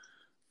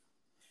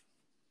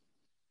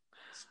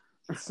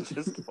 It's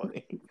just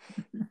funny.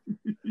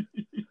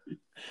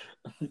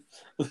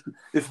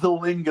 If the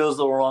wind goes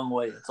the wrong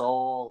way, it's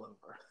all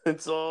over.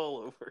 It's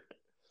all over.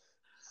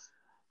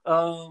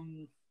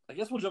 I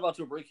guess we'll jump out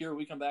to a break here. When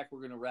we come back, we're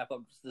going to wrap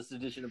up this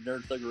edition of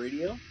Nerd Thug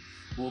Radio.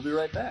 We'll be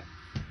right back.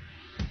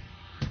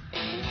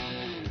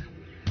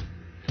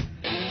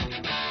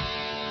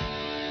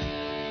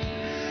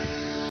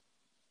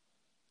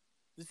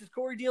 This is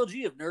Corey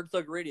DLG of Nerd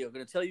Thug Radio. I'm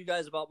going to tell you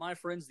guys about my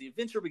friends, The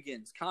Adventure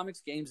Begins,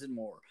 comics, games, and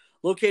more.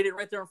 Located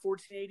right there on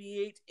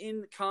 1488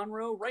 in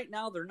Conroe. Right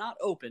now, they're not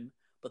open,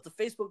 but the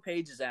Facebook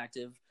page is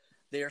active.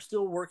 They are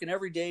still working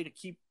every day to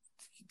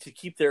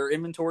keep their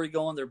inventory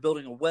going. They're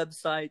building a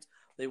website.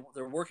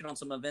 They're working on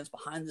some events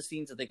behind the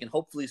scenes that they can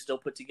hopefully still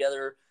put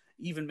together.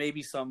 Even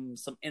maybe some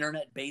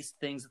internet-based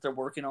things that they're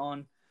working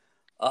on.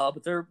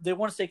 But they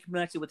want to stay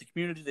connected with the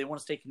community. They want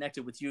to stay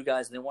connected with you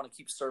guys, and they want to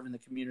keep serving the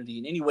community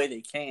in any way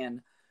they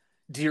can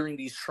during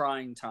these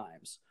trying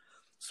times.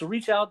 So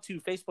reach out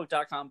to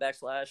facebook.com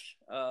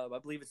 / I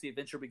believe it's The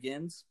Adventure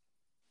Begins.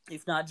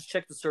 If not, just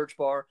check the search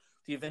bar.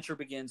 The Adventure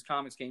Begins,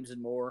 comics, games, and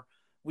more.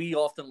 We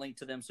often link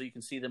to them so you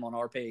can see them on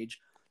our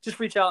page. Just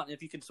reach out, and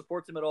if you can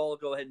support them at all,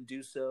 go ahead and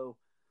do so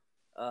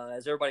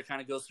as everybody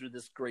kind of goes through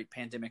this great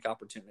pandemic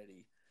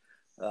opportunity.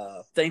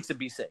 Thanks, and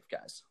be safe,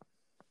 guys.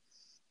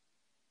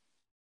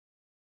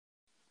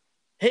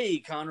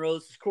 Hey, Conroe,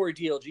 this is Corey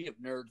DLG of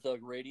Nerd Thug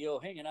Radio,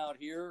 hanging out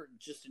here,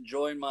 just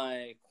enjoying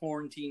my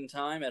quarantine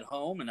time at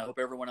home, and I hope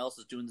everyone else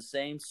is doing the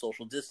same,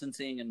 social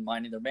distancing and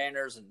minding their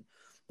manners and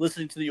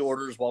listening to the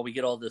orders while we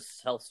get all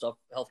this health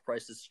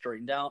crisis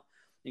straightened out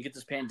and get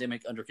this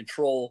pandemic under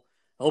control.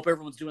 I hope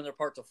everyone's doing their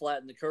part to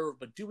flatten the curve,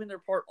 but doing their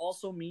part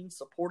also means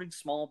supporting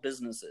small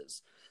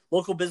businesses.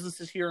 Local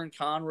businesses here in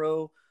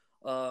Conroe,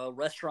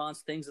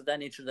 restaurants, things of that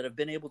nature that have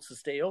been able to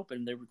stay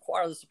open, they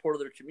require the support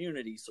of their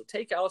community. So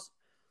takeout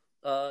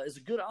is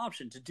a good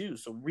option to do.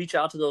 So reach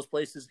out to those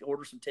places,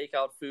 order some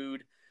takeout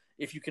food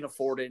if you can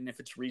afford it and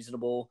if it's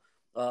reasonable.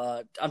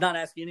 I'm not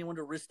asking anyone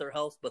to risk their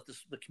health, but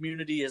the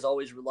community has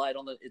always relied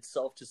on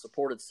itself to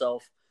support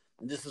itself.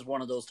 And this is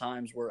one of those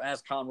times where,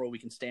 as Conroe, we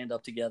can stand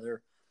up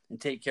together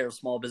and take care of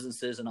small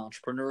businesses and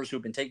entrepreneurs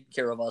who've been taking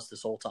care of us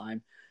this whole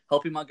time,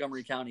 helping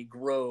Montgomery County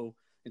grow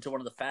into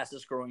one of the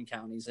fastest growing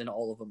counties in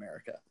all of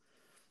America.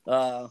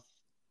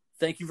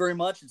 Thank you very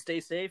much, and stay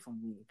safe,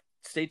 and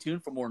stay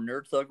tuned for more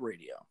Nerd Thug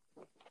Radio.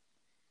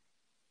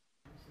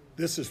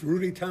 This is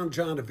Rudy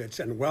Tomjanovich,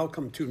 and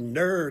welcome to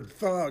Nerd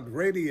Thug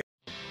Radio.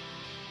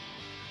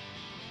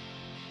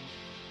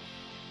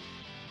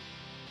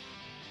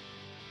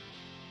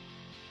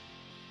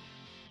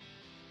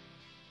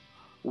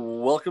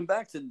 Welcome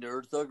back to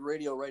Nerd Thug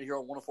Radio right here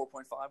on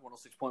 104.5,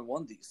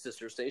 106.1, these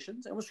sister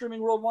stations, and we're streaming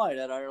worldwide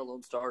at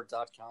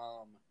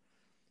irlonestar.com.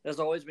 As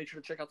always, make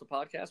sure to check out the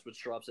podcast, which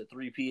drops at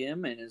 3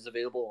 p.m. and is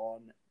available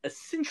on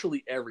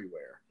essentially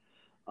everywhere.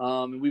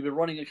 We've been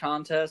running a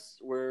contest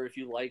where if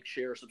you like,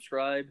 share,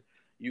 subscribe,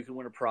 you can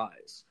win a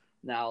prize.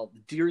 Now,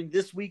 during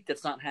this week,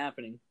 that's not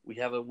happening. We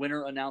have a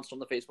winner announced on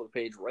the Facebook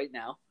page right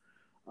now.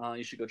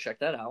 You should go check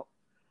that out.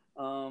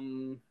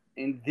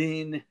 And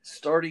then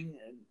starting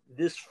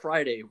this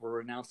Friday,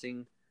 we're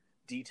announcing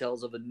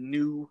details of a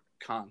new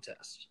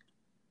contest.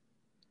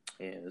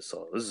 Yeah, this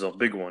is a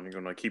big one. You're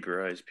going to keep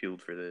your eyes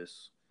peeled for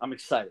this. I'm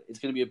excited. It's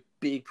going to be a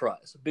big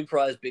prize. A big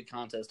prize, big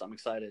contest. I'm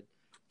excited.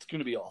 It's going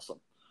to be awesome.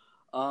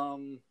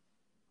 So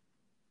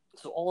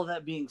all of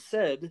that being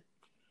said,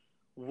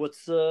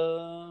 what's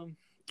going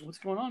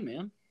on,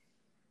 man?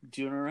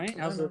 Doing all right?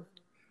 How's it?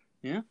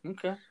 Yeah.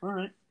 Okay. All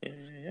right.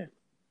 Yeah.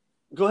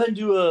 Go ahead and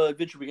do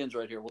Adventure Begins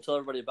right here. We'll tell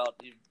everybody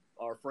about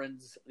our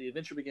friends, the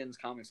Adventure Begins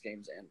comics,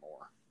 games, and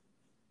more.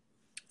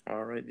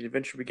 All right, the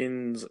Adventure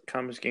Begins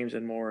comics, games,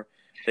 and more.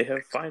 They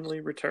have finally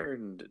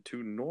returned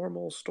to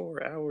normal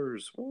store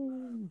hours.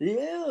 Woo.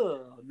 Yeah,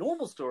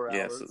 normal store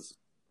hours. Yes,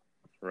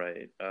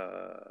 right.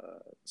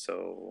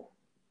 So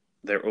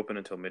they're open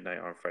until midnight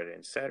on Friday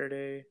and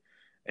Saturday,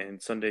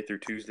 and Sunday through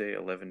Tuesday,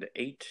 11 to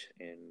 8,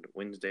 and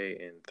Wednesday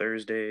and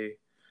Thursday,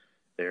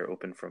 they're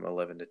open from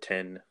 11 to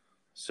 10.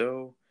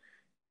 So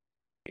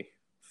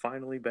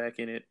finally back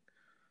in it,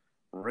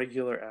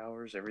 regular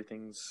hours,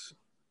 everything's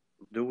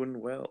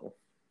doing well.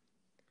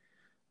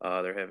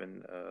 They're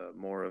having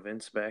more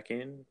events back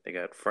in. They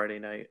got Friday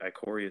night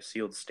Ikoria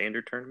Sealed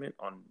Standard Tournament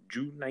on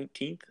June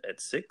 19th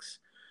at 6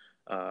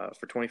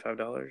 for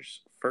 $25.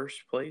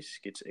 First place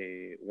gets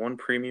a 1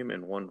 premium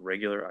and 1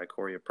 regular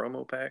Ikoria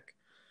promo pack.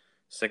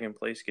 Second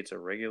place gets a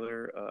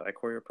regular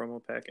Ikoria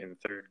promo pack, and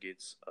third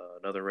gets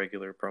another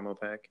regular promo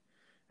pack.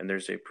 And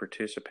there's a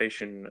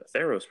participation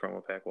Theros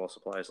promo pack while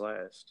supplies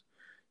last.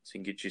 So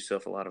you can get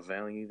yourself a lot of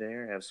value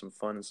there, have some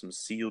fun in some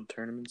sealed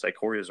tournaments.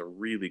 Ikoria is a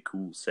really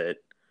cool set.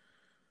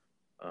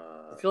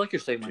 I feel like you're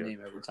saying my name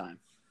every time.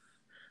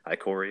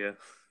 Ikoria.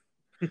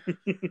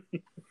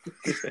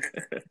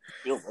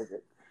 Feels like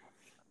it.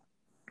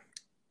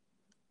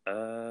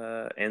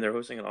 And they're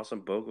hosting an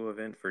awesome BOGO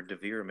event for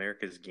Devere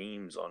America's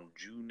Games on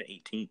June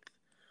 18th.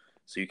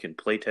 So you can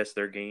play test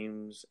their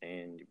games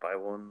and you buy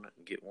one,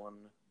 get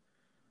one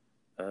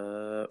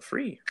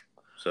free.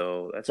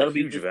 So that's a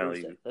huge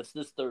value. Thursday. That's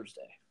this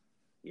Thursday.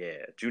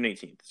 Yeah, June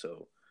 18th.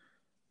 So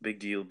big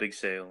deal, big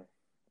sale.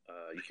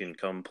 You can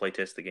come play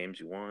test the games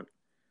you want.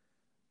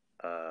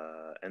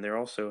 And they're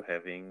also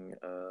having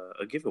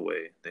a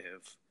giveaway. They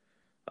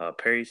have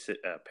Paris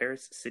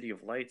City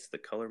of Lights, the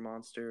Color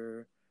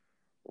Monster,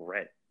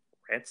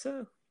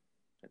 Ratza?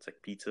 It's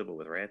like pizza, but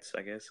with rats,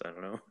 I guess. I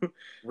don't know.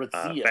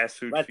 Razzia. Fast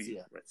Food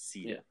Razzia.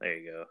 Fear. Yeah. There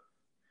you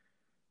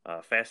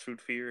go. Fast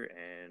Food Fear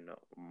and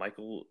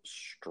Michael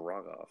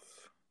Strogoff.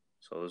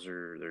 So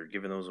they're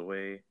giving those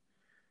away.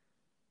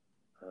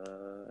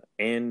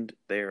 And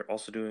they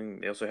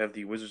also have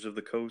the Wizards of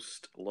the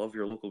Coast Love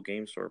Your Local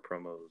Game Store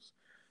promos.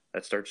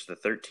 That starts the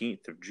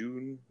 13th of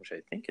June, which I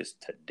think is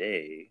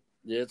today.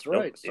 Yeah, that's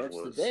right. Starts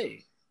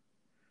today.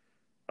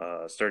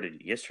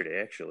 Started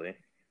yesterday, actually.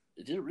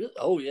 It did really?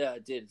 Oh, yeah,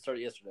 it did. It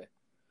started yesterday.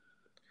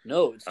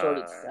 No, it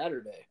started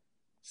Saturday.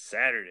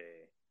 Saturday.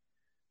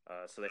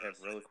 So they have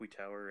Reliquary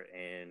Tower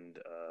and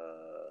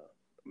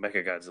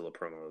Mechagodzilla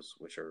promos,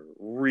 which are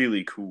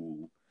really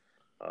cool.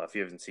 If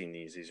you haven't seen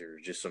these are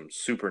just some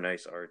super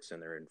nice arts,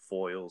 and they're in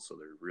foil, so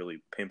they're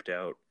really pimped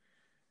out.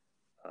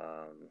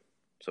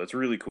 So it's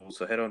really cool.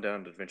 So head on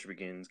down to Adventure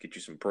Begins, get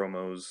you some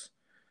promos,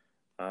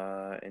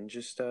 and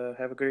just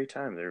have a great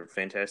time. They're a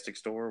fantastic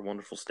store,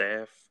 wonderful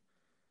staff,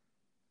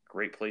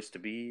 great place to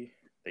be.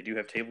 They do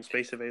have table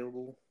space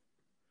available.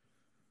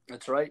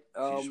 That's right.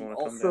 If you just want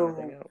to come down and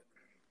hang out.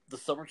 The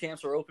summer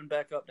camps are open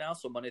back up now,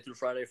 so Monday through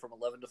Friday from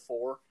 11 to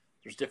 4.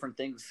 There's different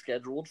things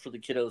scheduled for the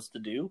kiddos to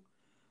do.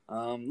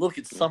 Look,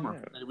 it's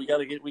summer. Yeah. We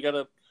gotta get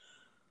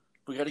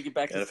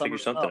back to summer. Figure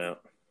something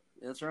out.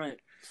 That's right.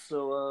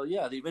 So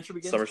the Adventure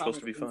Begins. Summer's supposed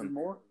to be fun.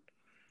 More.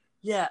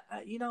 Yeah,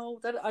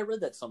 that I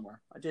read that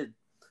somewhere. I did.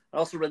 I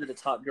also read that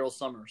it's Hot Girl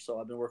Summer, so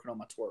I've been working on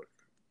my twerk.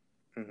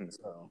 Mm-hmm.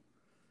 So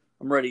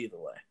I'm ready either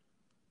way.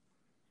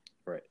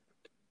 Right.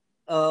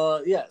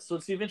 So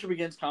it's the Adventure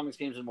Begins Comics,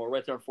 Games, and More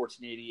right there on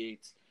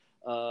 1488.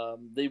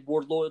 They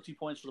award loyalty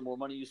points for the more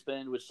money you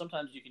spend, which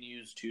sometimes you can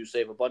use to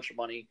save a bunch of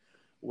money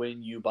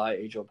when you buy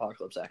Age of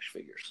Apocalypse action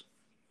figures.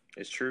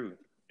 It's true.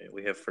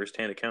 We have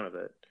first-hand account of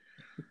that.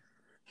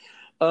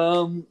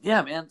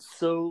 Yeah, man.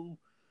 So,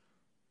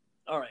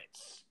 all right.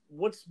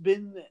 What's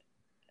been,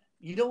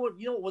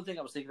 one thing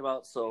I was thinking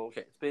about? So,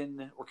 okay,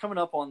 we're coming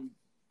up on,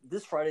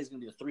 this Friday is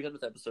going to be the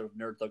 300th episode of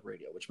Nerd Thug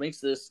Radio, which makes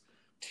this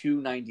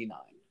 $2.99.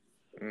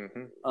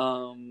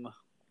 Mm-hmm.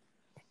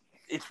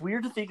 It's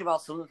weird to think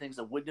about some of the things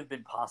that wouldn't have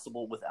been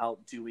possible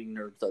without doing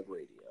Nerd Thug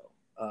Radio.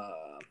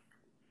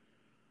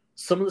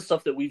 Some of the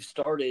stuff that we've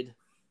started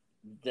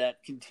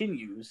that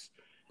continues,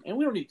 and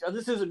we don't need,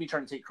 this isn't me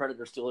trying to take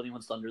credit or steal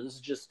anyone's thunder. This is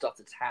just stuff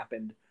that's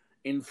happened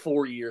in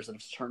 4 years that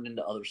has turned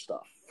into other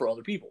stuff for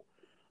other people.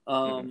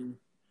 The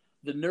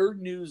Nerd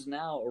News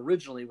Now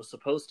originally was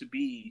supposed to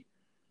be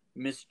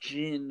Miss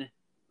Jin.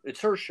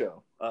 It's her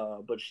show,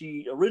 but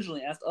she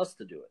originally asked us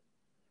to do it.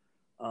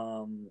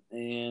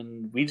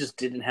 And we just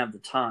didn't have the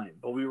time.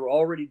 But we were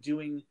already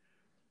doing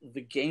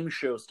the game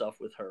show stuff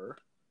with her.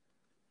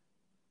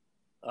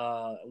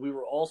 We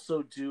were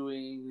also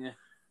doing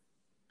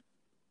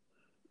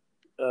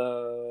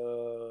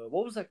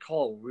what was that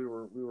called? We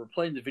were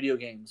playing the video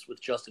games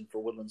with Justin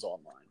for Woodlands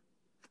Online.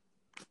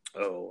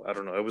 Oh, I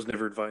don't know. I was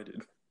never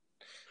invited.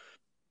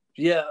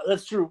 Yeah,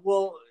 that's true.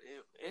 Well,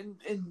 and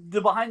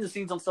the behind the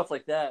scenes on stuff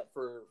like that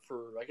for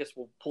I guess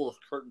we'll pull the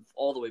curtain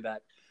all the way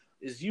back,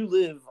 is you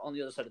live on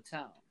the other side of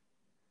town.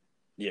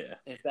 Yeah.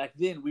 And back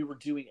then we were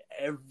doing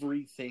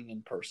everything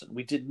in person.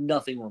 We did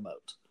nothing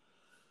remote.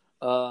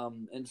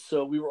 And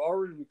so we were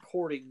already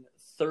recording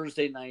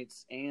Thursday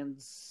nights and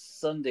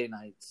Sunday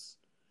nights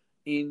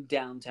in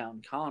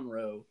downtown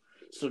Conroe.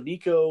 So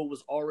Nico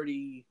was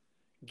already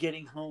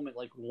getting home at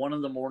like 1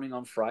 a.m.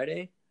 on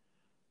Friday.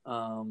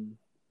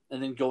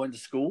 And then going to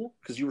school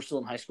because you were still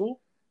in high school.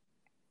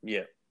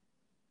 Yeah.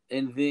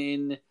 And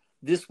then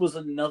this was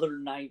another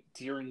night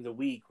during the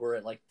week where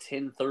at like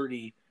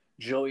 10:30,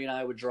 Joey and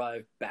I would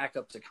drive back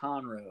up to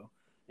Conroe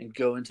and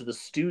go into the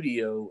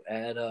studio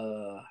at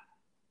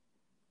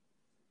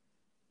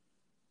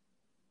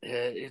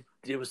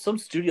it was some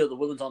studio the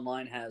Woodlands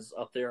Online has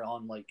up there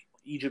on like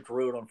Egypt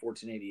Road on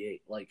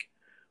 1488, like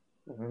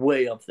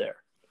way up there.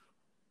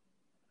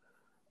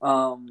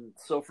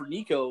 So for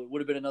Nico, it would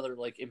have been another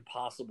like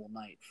impossible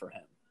night for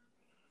him.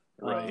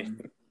 Right.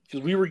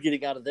 Because we were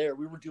getting out of there.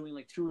 We were doing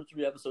like 2 or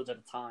 3 episodes at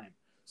a time.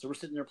 So we're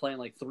sitting there playing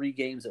like 3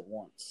 games at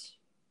once.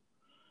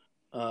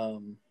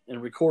 And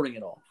recording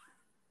it all.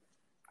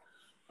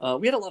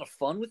 We had a lot of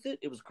fun with it.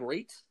 It was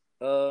great.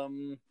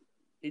 It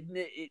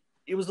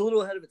was a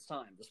little ahead of its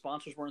time. The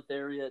sponsors weren't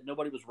there yet.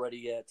 Nobody was ready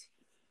yet.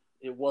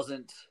 It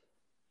wasn't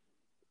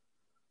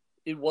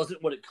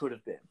what it could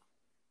have been.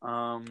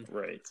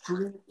 Right.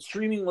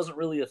 Streaming wasn't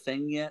really a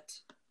thing yet.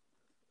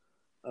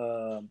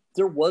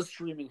 There was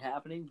streaming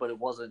happening, but it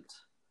wasn't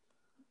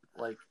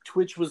like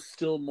Twitch was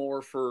still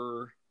more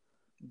for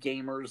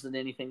gamers than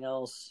anything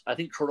else. I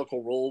think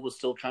Critical Role was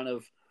still kind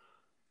of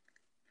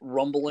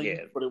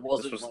rumbling, but it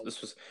wasn't.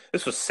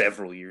 This was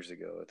several years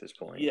ago at this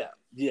point. Yeah.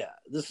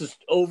 This is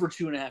over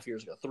 2.5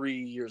 years ago, 3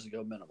 years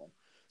ago minimum.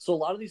 So a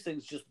lot of these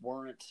things just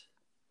weren't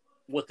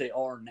what they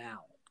are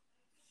now.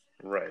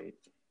 Right.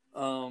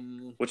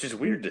 Which is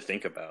weird to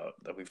think about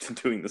that we've been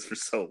doing this for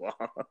so long.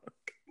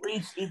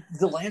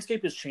 The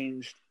landscape has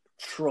changed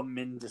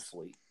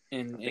tremendously.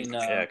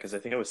 Because I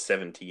think I was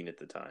 17 at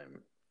the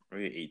time,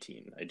 maybe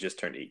 18. I just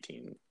turned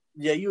 18.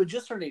 Yeah, you had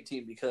just turned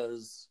 18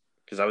 because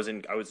I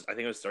think I was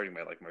starting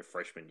my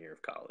freshman year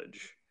of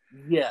college.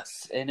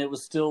 Yes, and it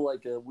was still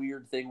like a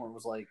weird thing where it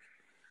was like,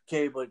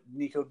 okay, but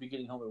Nico would be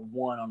getting home at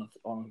 1 on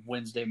a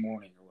Wednesday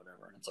morning or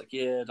whatever, and it's like,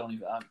 yeah,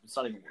 it's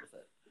not even worth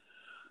it.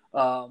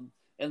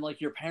 And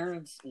like your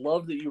parents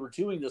loved that you were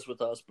doing this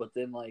with us, but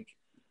then like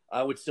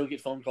I would still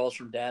get phone calls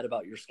from Dad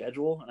about your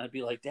schedule, and I'd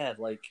be like, Dad,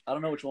 like I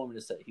don't know what you want me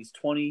to say. He's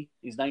 20,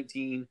 he's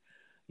 19,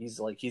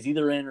 he's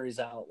either in or he's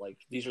out. Like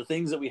these are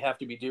things that we have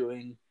to be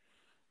doing,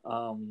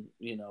 and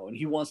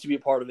he wants to be a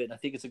part of it, and I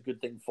think it's a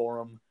good thing for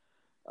him.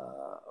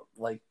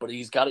 But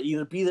he's got to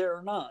either be there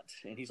or not.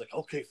 And he's like,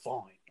 okay,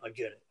 fine, I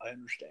get it, I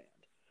understand.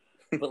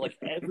 But like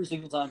every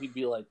single time he'd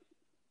be like,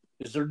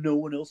 "Is there no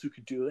one else who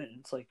could do it?" And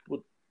it's like,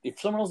 well, if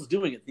someone else is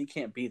doing it, he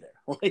can't be there.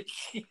 Like,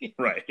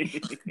 Right.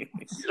 we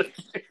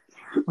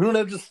don't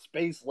have just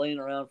space laying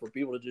around for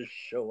people to just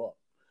show up.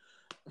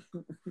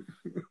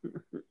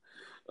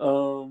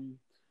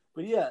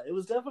 But yeah, it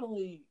was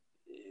definitely.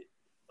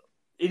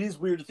 It is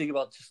weird to think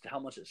about just how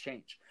much it's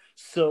changed.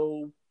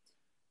 So,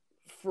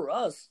 for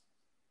us,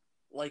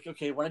 like,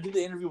 okay, when I did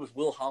the interview with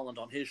Will Holland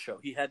on his show,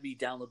 he had me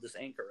download this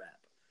Anchor app,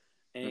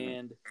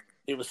 and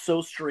it was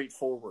so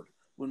straightforward.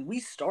 When we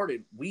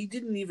started, we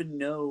didn't even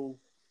know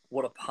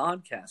what a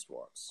podcast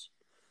was.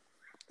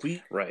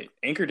 Right.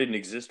 Anchor didn't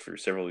exist for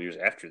several years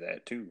after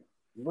that, too.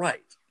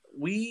 Right.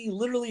 We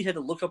literally had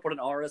to look up what an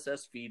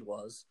RSS feed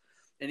was,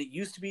 and it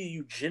used to be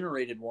you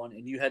generated one,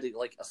 and you had to,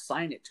 like,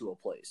 assign it to a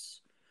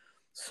place.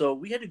 So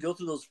we had to go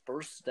through those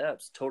first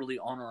steps totally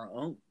on our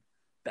own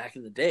back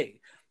in the day.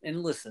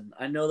 And listen,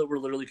 I know that we're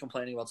literally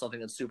complaining about something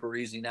that's super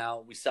easy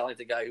now. We sound like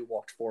the guy who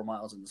walked 4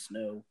 miles in the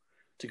snow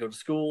to go to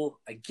school.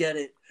 I get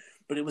it.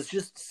 But it was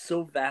just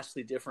so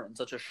vastly different in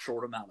such a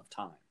short amount of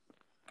time.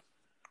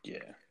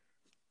 Yeah.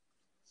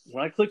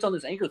 When I clicked on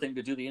this Anchor thing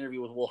to do the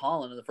interview with Will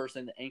Holland, and the first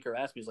thing the Anchor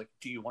asked me is like,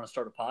 "Do you want to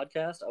start a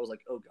podcast?" I was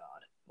like, "Oh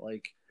God,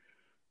 like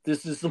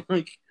this is so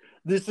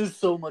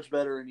much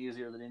better and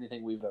easier than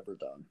anything we've ever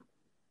done."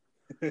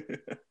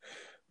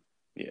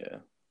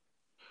 Yeah.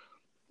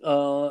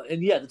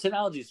 And yeah, the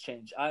technology's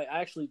changed. I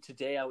actually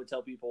today I would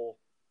tell people,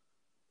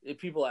 if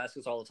people ask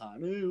us all the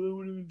time, "Hey, I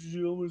want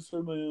to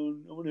start my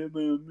own. I want to have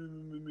my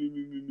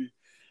own."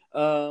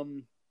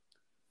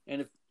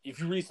 And if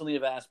you recently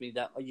have asked me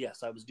that,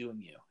 yes, I was doing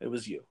you. It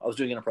was you. I was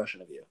doing an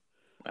impression of you.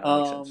 That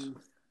makes sense.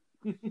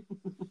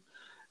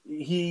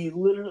 He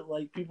literally,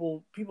 like,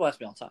 people ask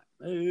me all the time,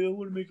 "Hey, I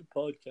want to make a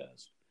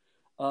podcast."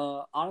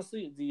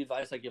 Honestly, the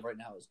advice I give right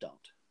now is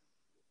don't.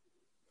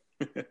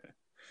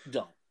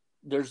 Don't.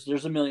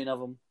 There's a million of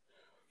them.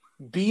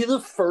 Be the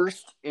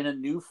first in a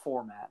new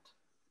format,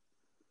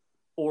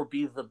 or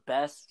be the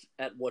best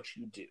at what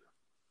you do.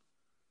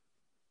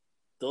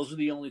 Those are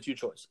the only two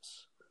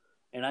choices.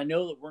 And I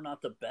know that we're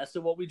not the best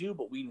at what we do,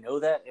 but we know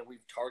that, and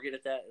we've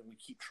targeted that, and we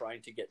keep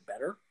trying to get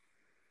better.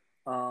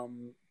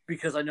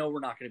 Because I know we're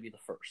not going to be the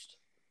first.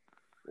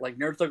 Like,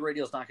 Nerd Thug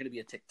Radio is not going to be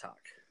a TikTok,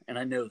 and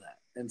I know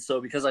that. And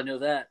so because I know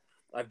that,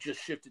 I've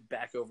just shifted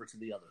back over to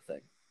the other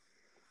thing.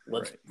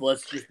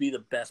 Let's just be the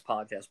best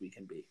podcast we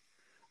can be.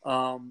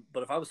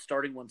 But if I was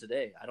starting one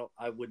today,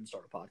 I wouldn't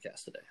start a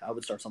podcast today. I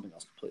would start something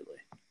else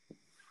completely.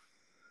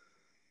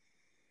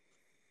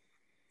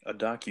 A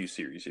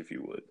docu-series, if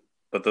you would.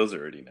 But those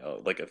are already now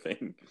like a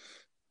thing.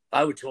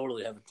 I would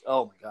totally have it.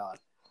 Oh my God.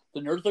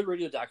 The Nerd Thug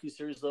Radio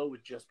docuseries, though,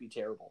 would just be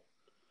terrible.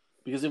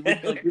 Because it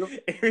would, like,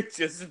 it would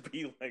just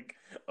be like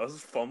us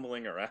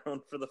fumbling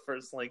around for the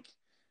first like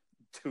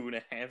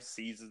 2.5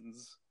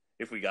 seasons,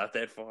 if we got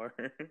that far.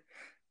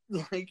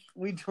 Like,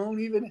 we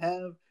don't even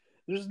have.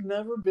 There's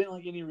never been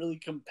like any really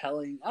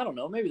compelling. I don't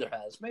know. Maybe there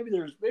has. Maybe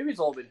it's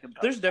all been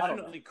compelling. There's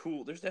definitely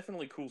cool. There's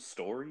definitely cool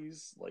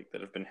stories like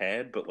that have been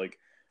had, but like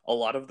a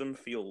lot of them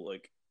feel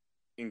like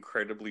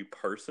incredibly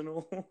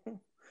personal.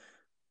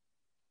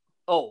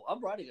 Oh,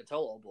 I'm writing a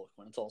tell-all book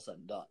when it's all said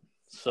and done.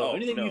 So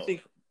anything you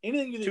think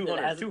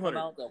that hasn't come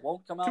out, that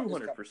won't come out,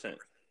 200%.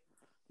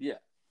 Yeah.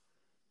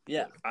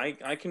 Yeah.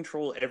 I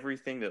control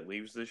everything that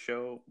leaves this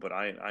show, but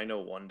I know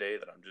one day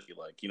that I'm just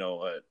like, you know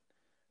what,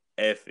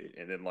 F it,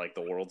 and then like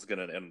the world's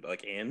gonna end.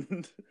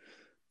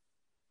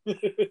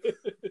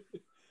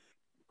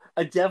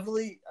 I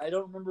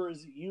don't remember,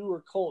 is it you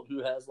or Colt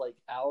who has like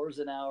hours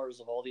and hours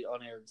of all the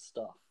unaired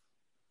stuff?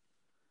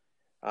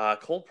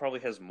 Colt probably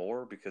has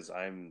more because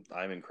I'm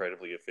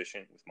incredibly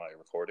efficient with my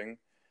recording.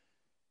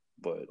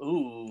 But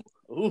ooh,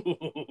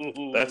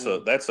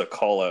 that's a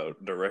call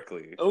out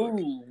directly.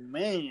 Oh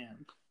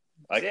man,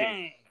 I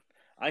can.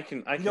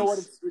 You know what?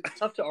 It's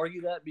tough to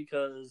argue that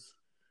because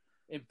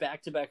in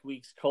back-to-back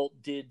weeks, Colt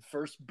did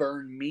first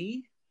burn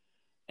me,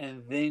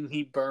 and then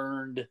he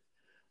burned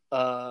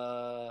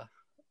was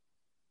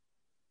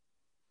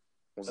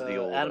it the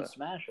old Adam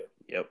Smasher.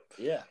 Yep.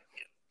 Yeah,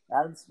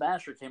 Adam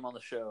Smasher came on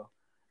the show,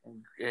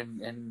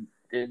 and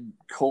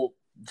Colt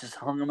just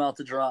hung him out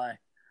to dry.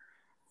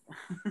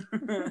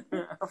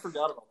 I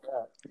forgot about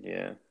that.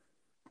 Yeah.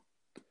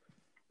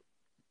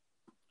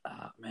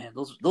 Man,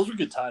 those were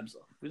good times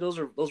though. Those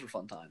were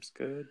fun times.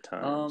 Good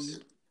times.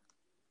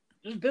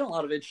 There's been a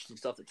lot of interesting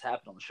stuff that's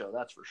happened on the show,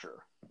 that's for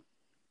sure.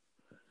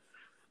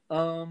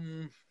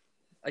 I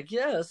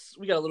guess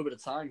we got a little bit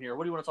of time here.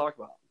 What do you want to talk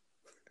about?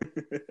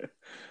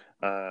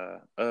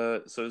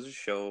 So there's a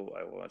show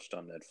I watched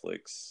on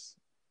Netflix.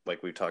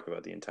 Like we talk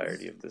about the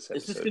entirety of this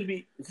episode. Is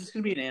this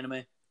gonna be an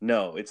anime?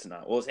 No, it's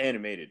not. Well, it's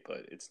animated,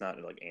 but it's not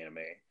like anime.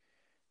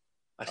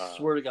 I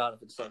swear to God,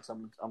 if it sucks,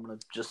 I'm gonna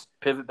just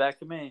pivot back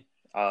to me.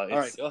 All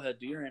right, go ahead,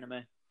 do your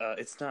anime.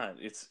 It's not.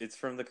 It's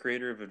from the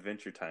creator of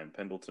Adventure Time,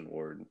 Pendleton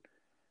Ward.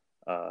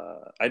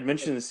 I'd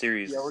mentioned the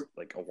series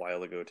like a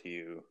while ago to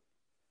you.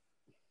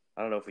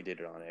 I don't know if we did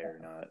it on air or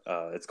not.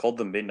 It's called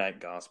The Midnight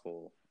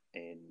Gospel,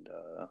 and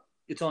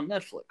it's on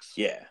Netflix.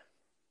 Yeah.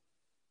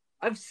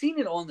 I've seen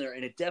it on there,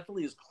 and it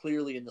definitely is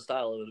clearly in the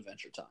style of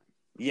Adventure Time.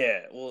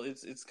 Yeah, well,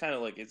 it's kind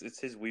of like it's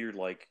his weird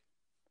like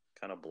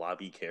kind of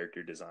blobby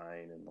character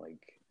design, and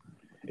like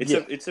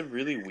it's a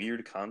really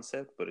weird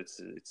concept, but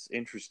it's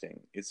interesting.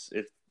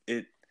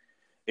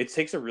 It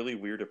takes a really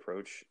weird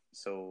approach.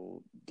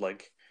 So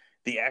like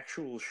the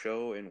actual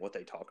show and what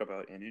they talk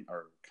about in it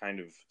are kind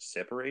of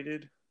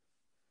separated.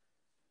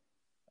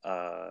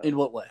 In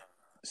what way?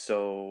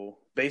 So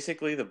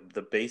basically,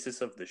 the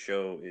basis of the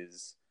show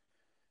is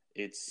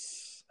I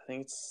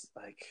think it's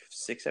like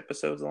 6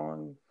 episodes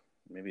long,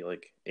 maybe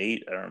like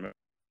 8. I don't remember.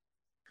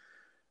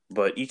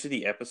 But each of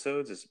the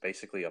episodes is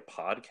basically a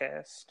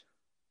podcast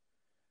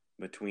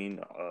between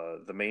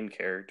the main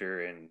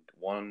character and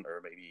one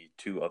or maybe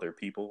 2 other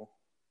people,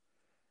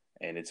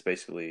 and it's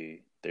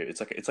basically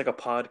it's like a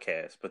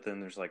podcast, but then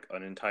there's like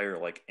an entire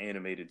like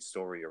animated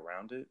story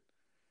around it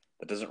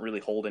that doesn't really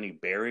hold any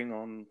bearing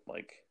on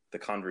like the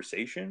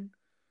conversation,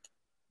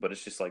 but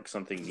it's just like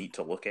something neat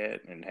to look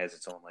at and has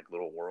its own like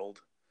little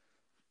world.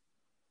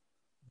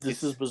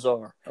 This is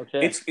bizarre.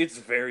 Okay, it's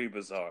very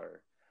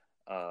bizarre,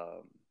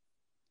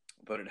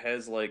 but it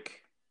has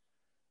like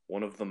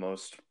one of the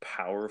most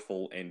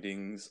powerful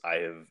endings I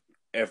have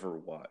ever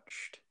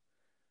watched.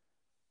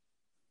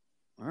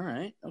 All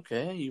right.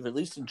 Okay, you've at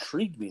least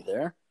intrigued me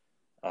there.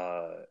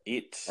 I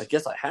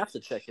guess I have to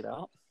check it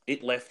out.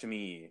 It left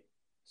me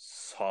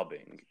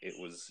sobbing. It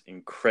was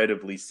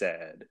incredibly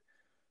sad,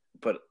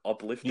 but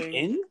uplifting. The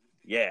end?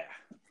 Yeah.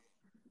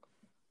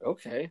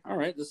 Okay. All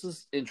right. This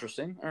is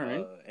interesting. All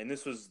right. And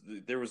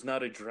there was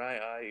not a dry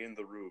eye in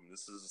the room.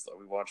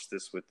 We watched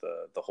this with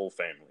the whole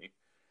family.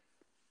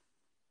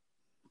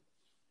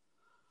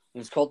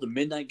 And it's called The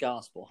Midnight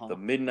Gospel, huh? The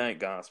Midnight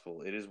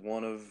Gospel. It is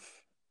one of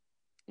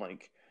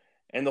like,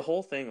 and the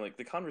whole thing, like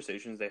the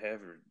conversations they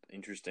have are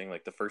interesting.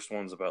 Like the first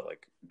one's about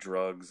like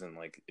drugs and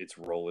like its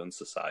role in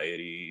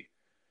society.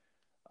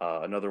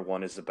 Another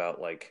one is about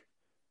like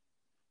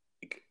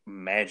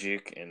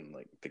magic and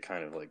like the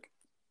kind of like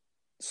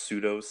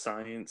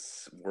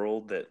pseudoscience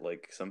world that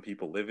like some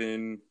people live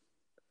in.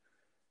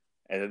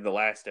 And then the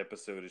last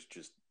episode is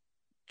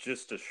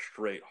just a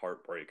straight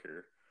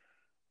heartbreaker.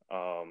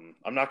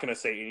 I'm not going to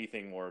say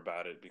anything more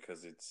about it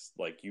because it's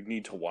like you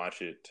need to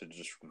watch it to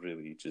just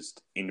really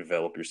just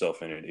envelop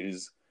yourself in it. It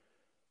is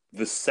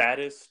the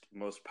saddest,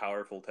 most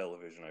powerful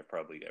television I've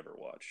probably ever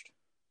watched.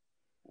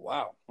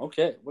 Wow.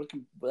 Okay.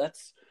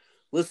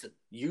 Listen.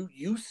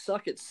 You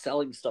suck at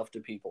selling stuff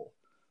to people.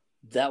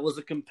 That was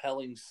a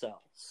compelling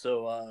sell.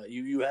 So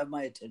you have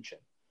my attention.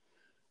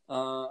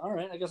 All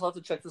right. I guess I'll have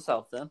to check this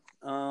out then.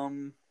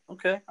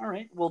 Okay. All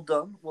right. Well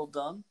done.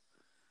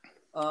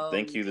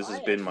 Thank you. This has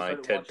been my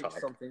TED Talk.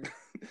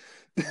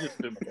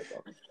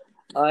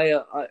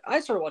 I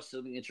started watching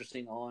something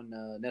interesting on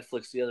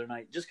Netflix the other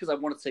night just because I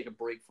wanted to take a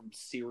break from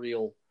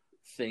serial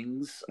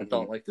things. I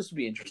thought like this would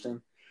be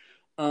interesting.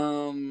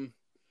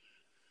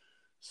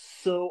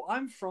 So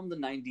I'm from the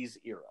 90s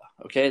era.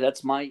 Okay,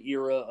 that's my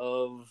era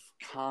of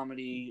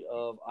comedy,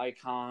 of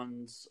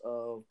icons,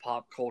 of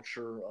pop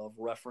culture, of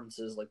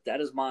references. Like that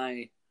is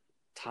my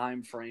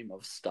time frame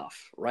of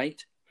stuff,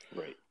 right?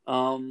 Right.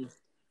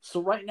 So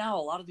right now,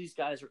 a lot of these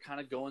guys are kind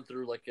of going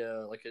through like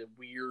a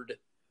weird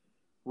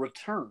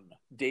return.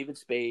 David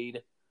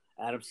Spade,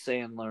 Adam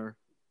Sandler,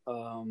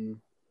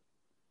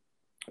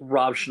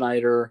 Rob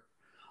Schneider.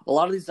 A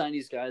lot of these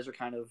 90s guys are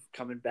kind of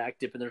coming back,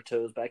 dipping their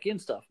toes back in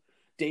stuff.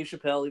 Dave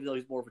Chappelle, even though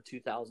he's more of a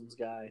 2000s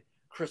guy.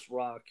 Chris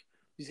Rock.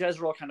 These guys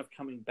are all kind of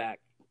coming back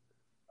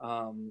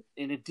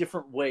in a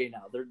different way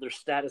now. Their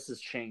status has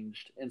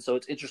changed, and so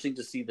it's interesting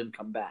to see them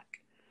come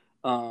back.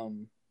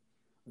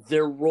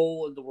 Their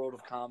role in the world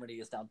of comedy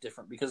is now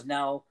different because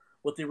now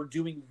what they were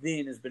doing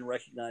then has been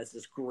recognized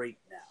as great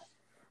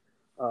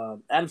now.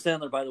 Adam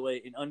Sandler, by the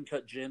way, in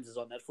Uncut Gems is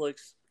on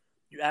Netflix.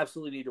 You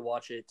absolutely need to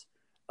watch it.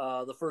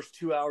 The first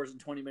 2 hours and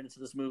 20 minutes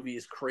of this movie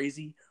is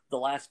crazy. The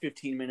last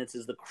 15 minutes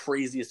is the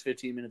craziest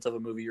 15 minutes of a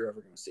movie you're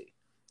ever going to see.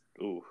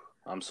 Ooh,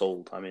 I'm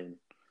sold. I'm in.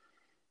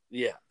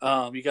 Yeah,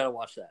 you got to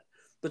watch that.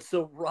 But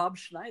so Rob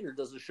Schneider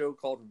does a show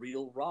called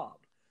Real Rob,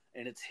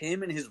 and it's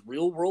him and his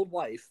real world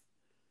wife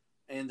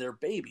and their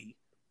baby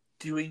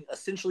doing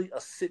essentially a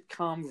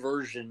sitcom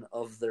version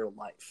of their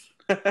life.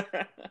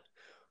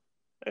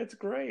 That's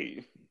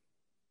great.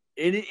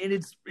 And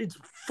it's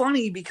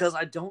funny because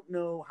I don't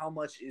know how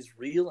much is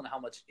real and how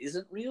much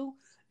isn't real.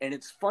 And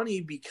it's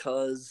funny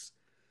because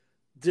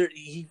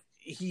he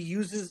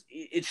uses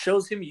it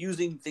shows him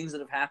using things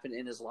that have happened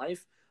in his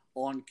life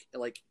on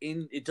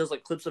it does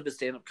like clips of his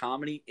stand-up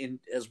comedy in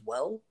as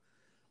well.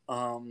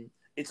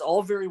 It's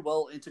all very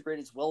well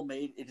integrated. It's well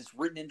made. It is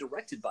written and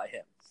directed by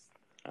him.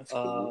 That's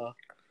cool.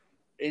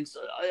 And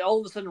so,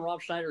 all of a sudden,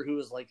 Rob Schneider, who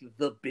is like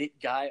the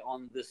bit guy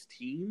on this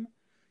team,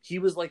 he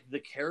was like the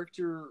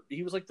character.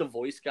 He was like the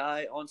voice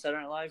guy on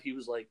Saturday Night Live. He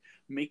was like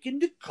making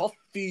the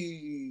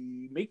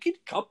coffee, making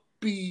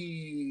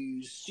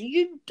copies,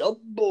 seeing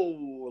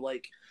double.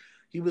 Like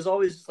he was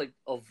always just like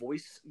a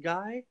voice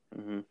guy.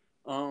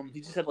 Mm-hmm.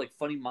 He just had like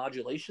funny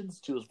modulations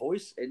to his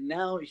voice, and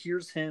now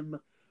here's him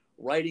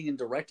writing and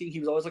directing. He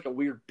was always like a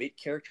weird bit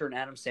character in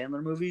Adam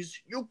Sandler movies.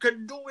 You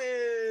can do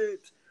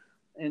it,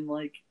 and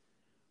like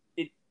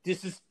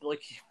this is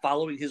like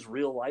following his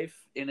real life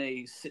in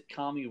a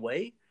sitcom-y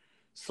way.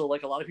 So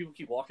like a lot of people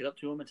keep walking up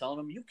to him and telling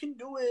him, "You can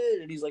do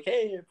it," and he's like,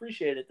 "Hey, I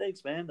appreciate it,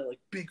 thanks, man." They're like,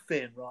 "Big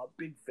fan, Rob,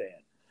 big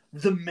fan."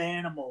 The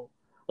Manimal.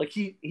 Like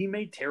he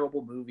made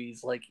terrible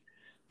movies, like,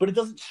 but it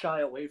doesn't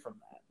shy away from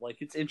that.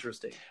 Like it's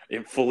interesting.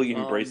 It fully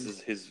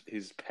embraces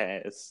his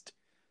past.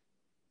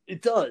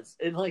 It does,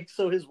 and like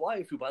so, his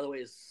wife, who by the way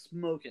is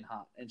smoking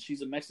hot, and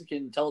she's a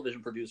Mexican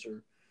television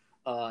producer,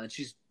 and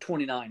she's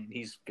 29 and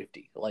he's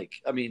 50. Like,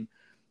 I mean,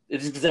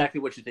 it's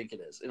exactly what you think it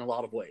is in a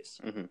lot of ways.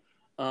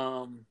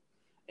 Mm-hmm.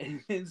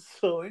 And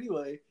so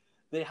anyway,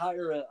 they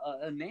hire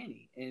a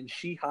nanny, and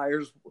she's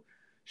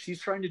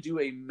trying to do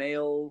a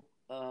male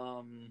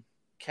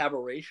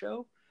cabaret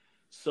show.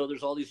 So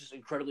there's all these just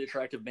incredibly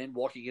attractive men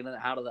walking in and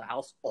out of the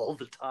house all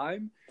the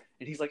time.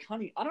 And he's like,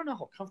 "Honey, I don't know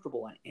how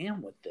comfortable I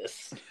am with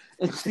this."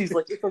 And she's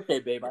like, "It's okay,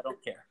 babe. I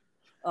don't care."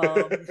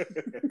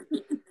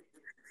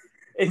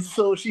 And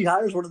so she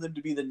hires one of them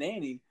to be the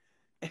nanny.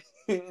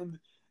 And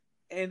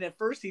at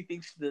first he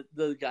thinks that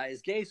the guy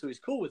is gay, so he's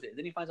cool with it.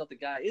 Then he finds out the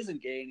guy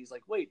isn't gay, and he's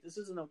like, "Wait, this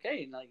isn't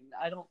okay. And like,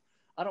 I don't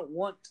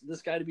want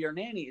this guy to be our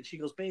nanny." And she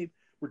goes, "Babe,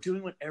 we're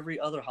doing what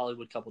every other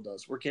Hollywood couple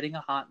does. We're getting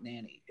a hot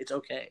nanny. It's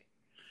okay."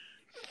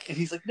 And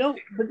he's like, "No,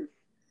 but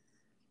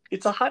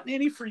it's a hot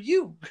nanny for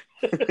you."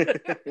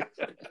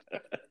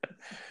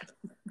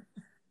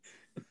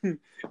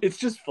 It's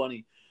just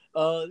funny.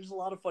 There's a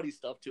lot of funny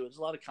stuff to it. There's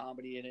a lot of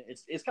comedy in it.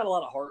 It's got a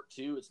lot of heart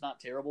too. It's not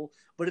terrible,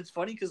 but it's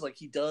funny because like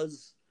he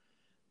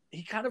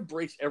kind of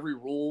breaks every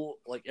rule,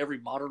 like every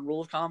modern rule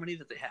of comedy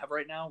that they have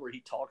right now, where he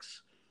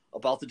talks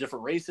about the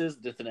different races,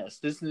 the different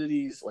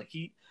ethnicities. Like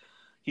he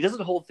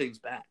doesn't hold things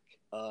back.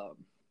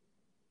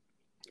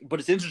 But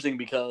it's interesting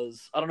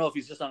because I don't know if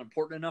he's just not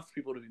important enough for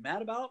people to be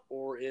mad about,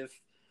 or if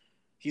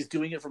he's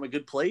doing it from a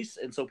good place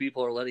and so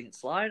people are letting it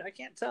slide. I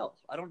can't tell.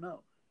 I don't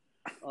know.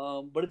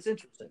 But it's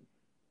interesting.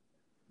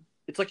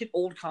 It's like an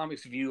old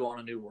comics view on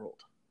a new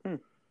world.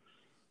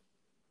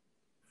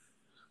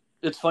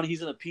 It's funny.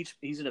 He's in a pitch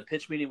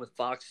meeting with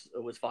Fox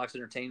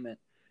Entertainment,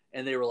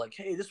 and they were like,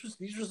 "Hey,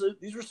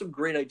 these were some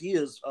great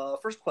ideas.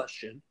 First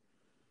question: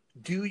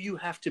 do you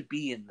have to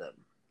be in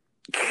them?"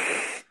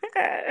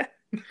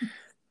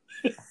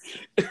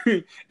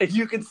 And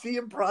you can see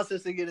him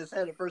processing in his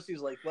head. At first,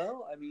 he's like,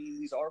 "Well, I mean,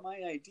 these are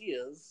my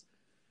ideas.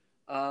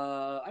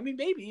 I mean,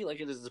 maybe like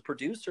as a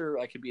producer,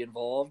 I could be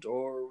involved,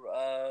 or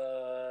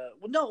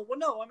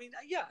no. I mean,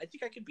 yeah, I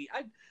think I could be.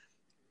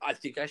 I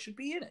think I should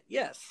be in it.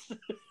 Yes."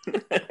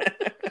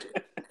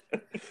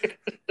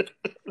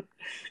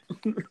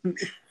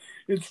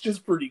 It's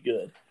just pretty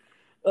good.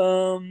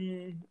 All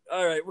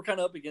right, we're kind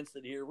of up against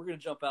it here. We're going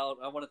to jump out.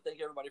 I want to thank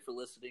everybody for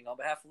listening. On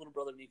behalf of little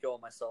brother Nico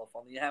and myself,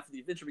 on behalf of the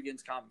Adventure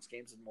Begins Comics,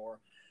 Games, and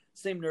More,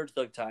 same Nerd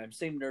Thug time,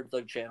 same Nerd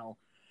Thug channel.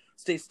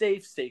 Stay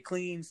safe, stay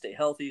clean, stay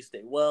healthy,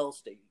 stay well,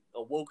 stay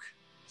awoke,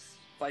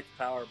 fight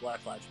the power,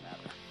 Black Lives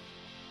Matter.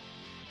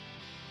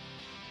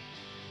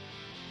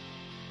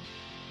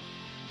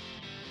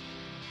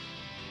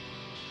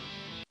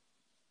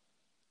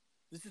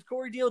 This is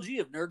Corey DLG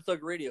of Nerd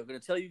Thug Radio. I'm going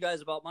to tell you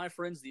guys about my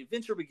friends, The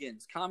Adventure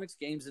Begins, Comics,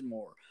 Games, and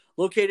More.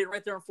 Located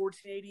right there on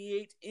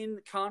 1488 in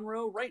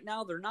Conroe. Right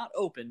now, they're not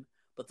open,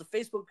 but the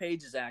Facebook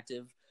page is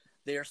active.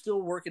 They are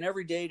still working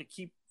every day to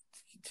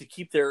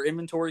keep their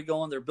inventory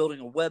going. They're building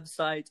a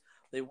website.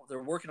 They're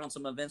working on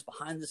some events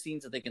behind the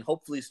scenes that they can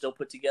hopefully still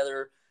put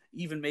together,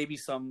 even maybe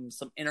some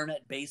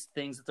internet-based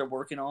things that they're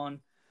working on.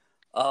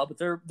 But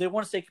they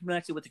want to stay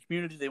connected with the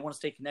community. They want to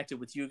stay connected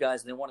with you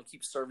guys, and they want to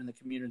keep serving the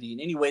community in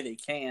any way they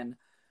can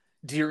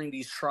during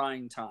these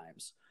trying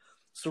times.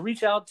 So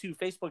reach out to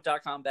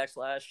facebook.com/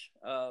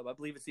 I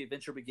believe it's The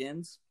Adventure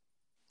Begins.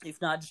 If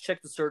not, just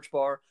check the search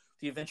bar.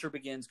 The Adventure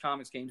Begins,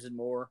 Comics, Games, and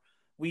More.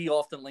 We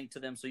often link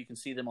to them so you can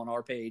see them on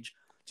our page.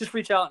 Just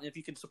reach out, and if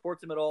you can support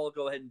them at all,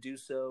 go ahead and do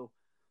so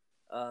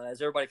as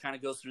everybody kind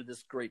of goes through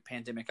this great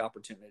pandemic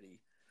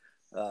opportunity.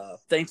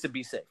 Thanks, and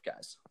be safe,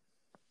 guys.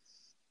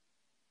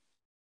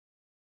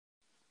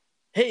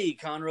 Hey,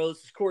 Conroe,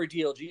 this is Corey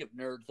DLG of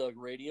Nerd Thug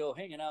Radio,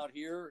 hanging out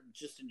here,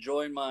 just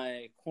enjoying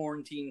my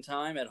quarantine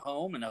time at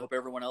home, and I hope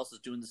everyone else is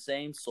doing the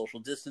same, social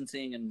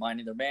distancing and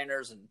minding their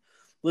manners and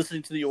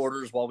listening to the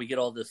orders while we get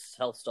all this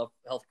health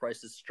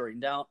crisis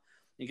straightened out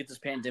and get this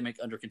pandemic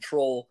under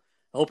control.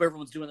 I hope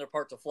everyone's doing their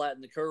part to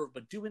flatten the curve,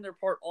 but doing their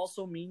part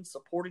also means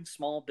supporting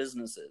small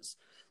businesses.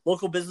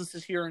 Local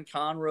businesses here in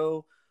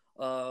Conroe,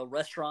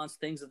 restaurants,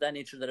 things of that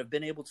nature that have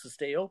been able to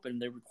stay open,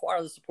 they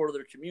require the support of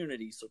their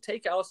community. So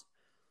takeout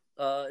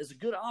is a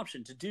good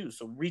option to do.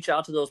 So reach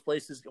out to those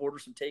places, order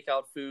some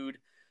takeout food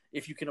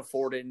if you can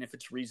afford it and if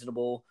it's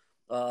reasonable.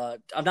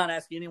 I'm not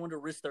asking anyone to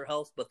risk their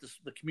health, but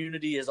the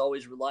community has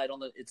always relied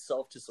on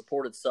itself to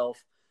support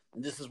itself.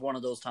 And this is one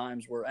of those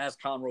times where, as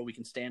Conroe, we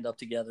can stand up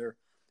together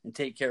and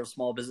take care of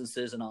small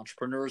businesses and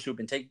entrepreneurs who've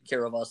been taking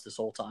care of us this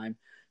whole time,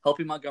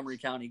 helping Montgomery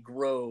County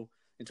grow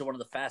into one of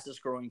the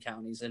fastest growing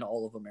counties in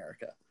all of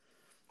America.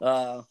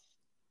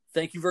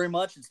 Thank you very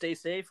much, and stay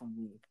safe.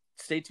 And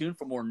stay tuned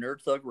for more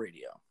Nerd Thug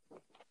Radio.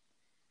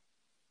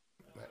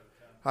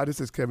 Hi,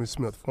 this is Kevin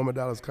Smith, former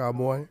Dallas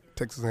Cowboy,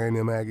 Texas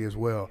A&M Aggie as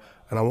well,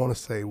 and I want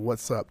to say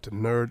what's up to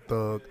Nerd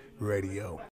Thug Radio.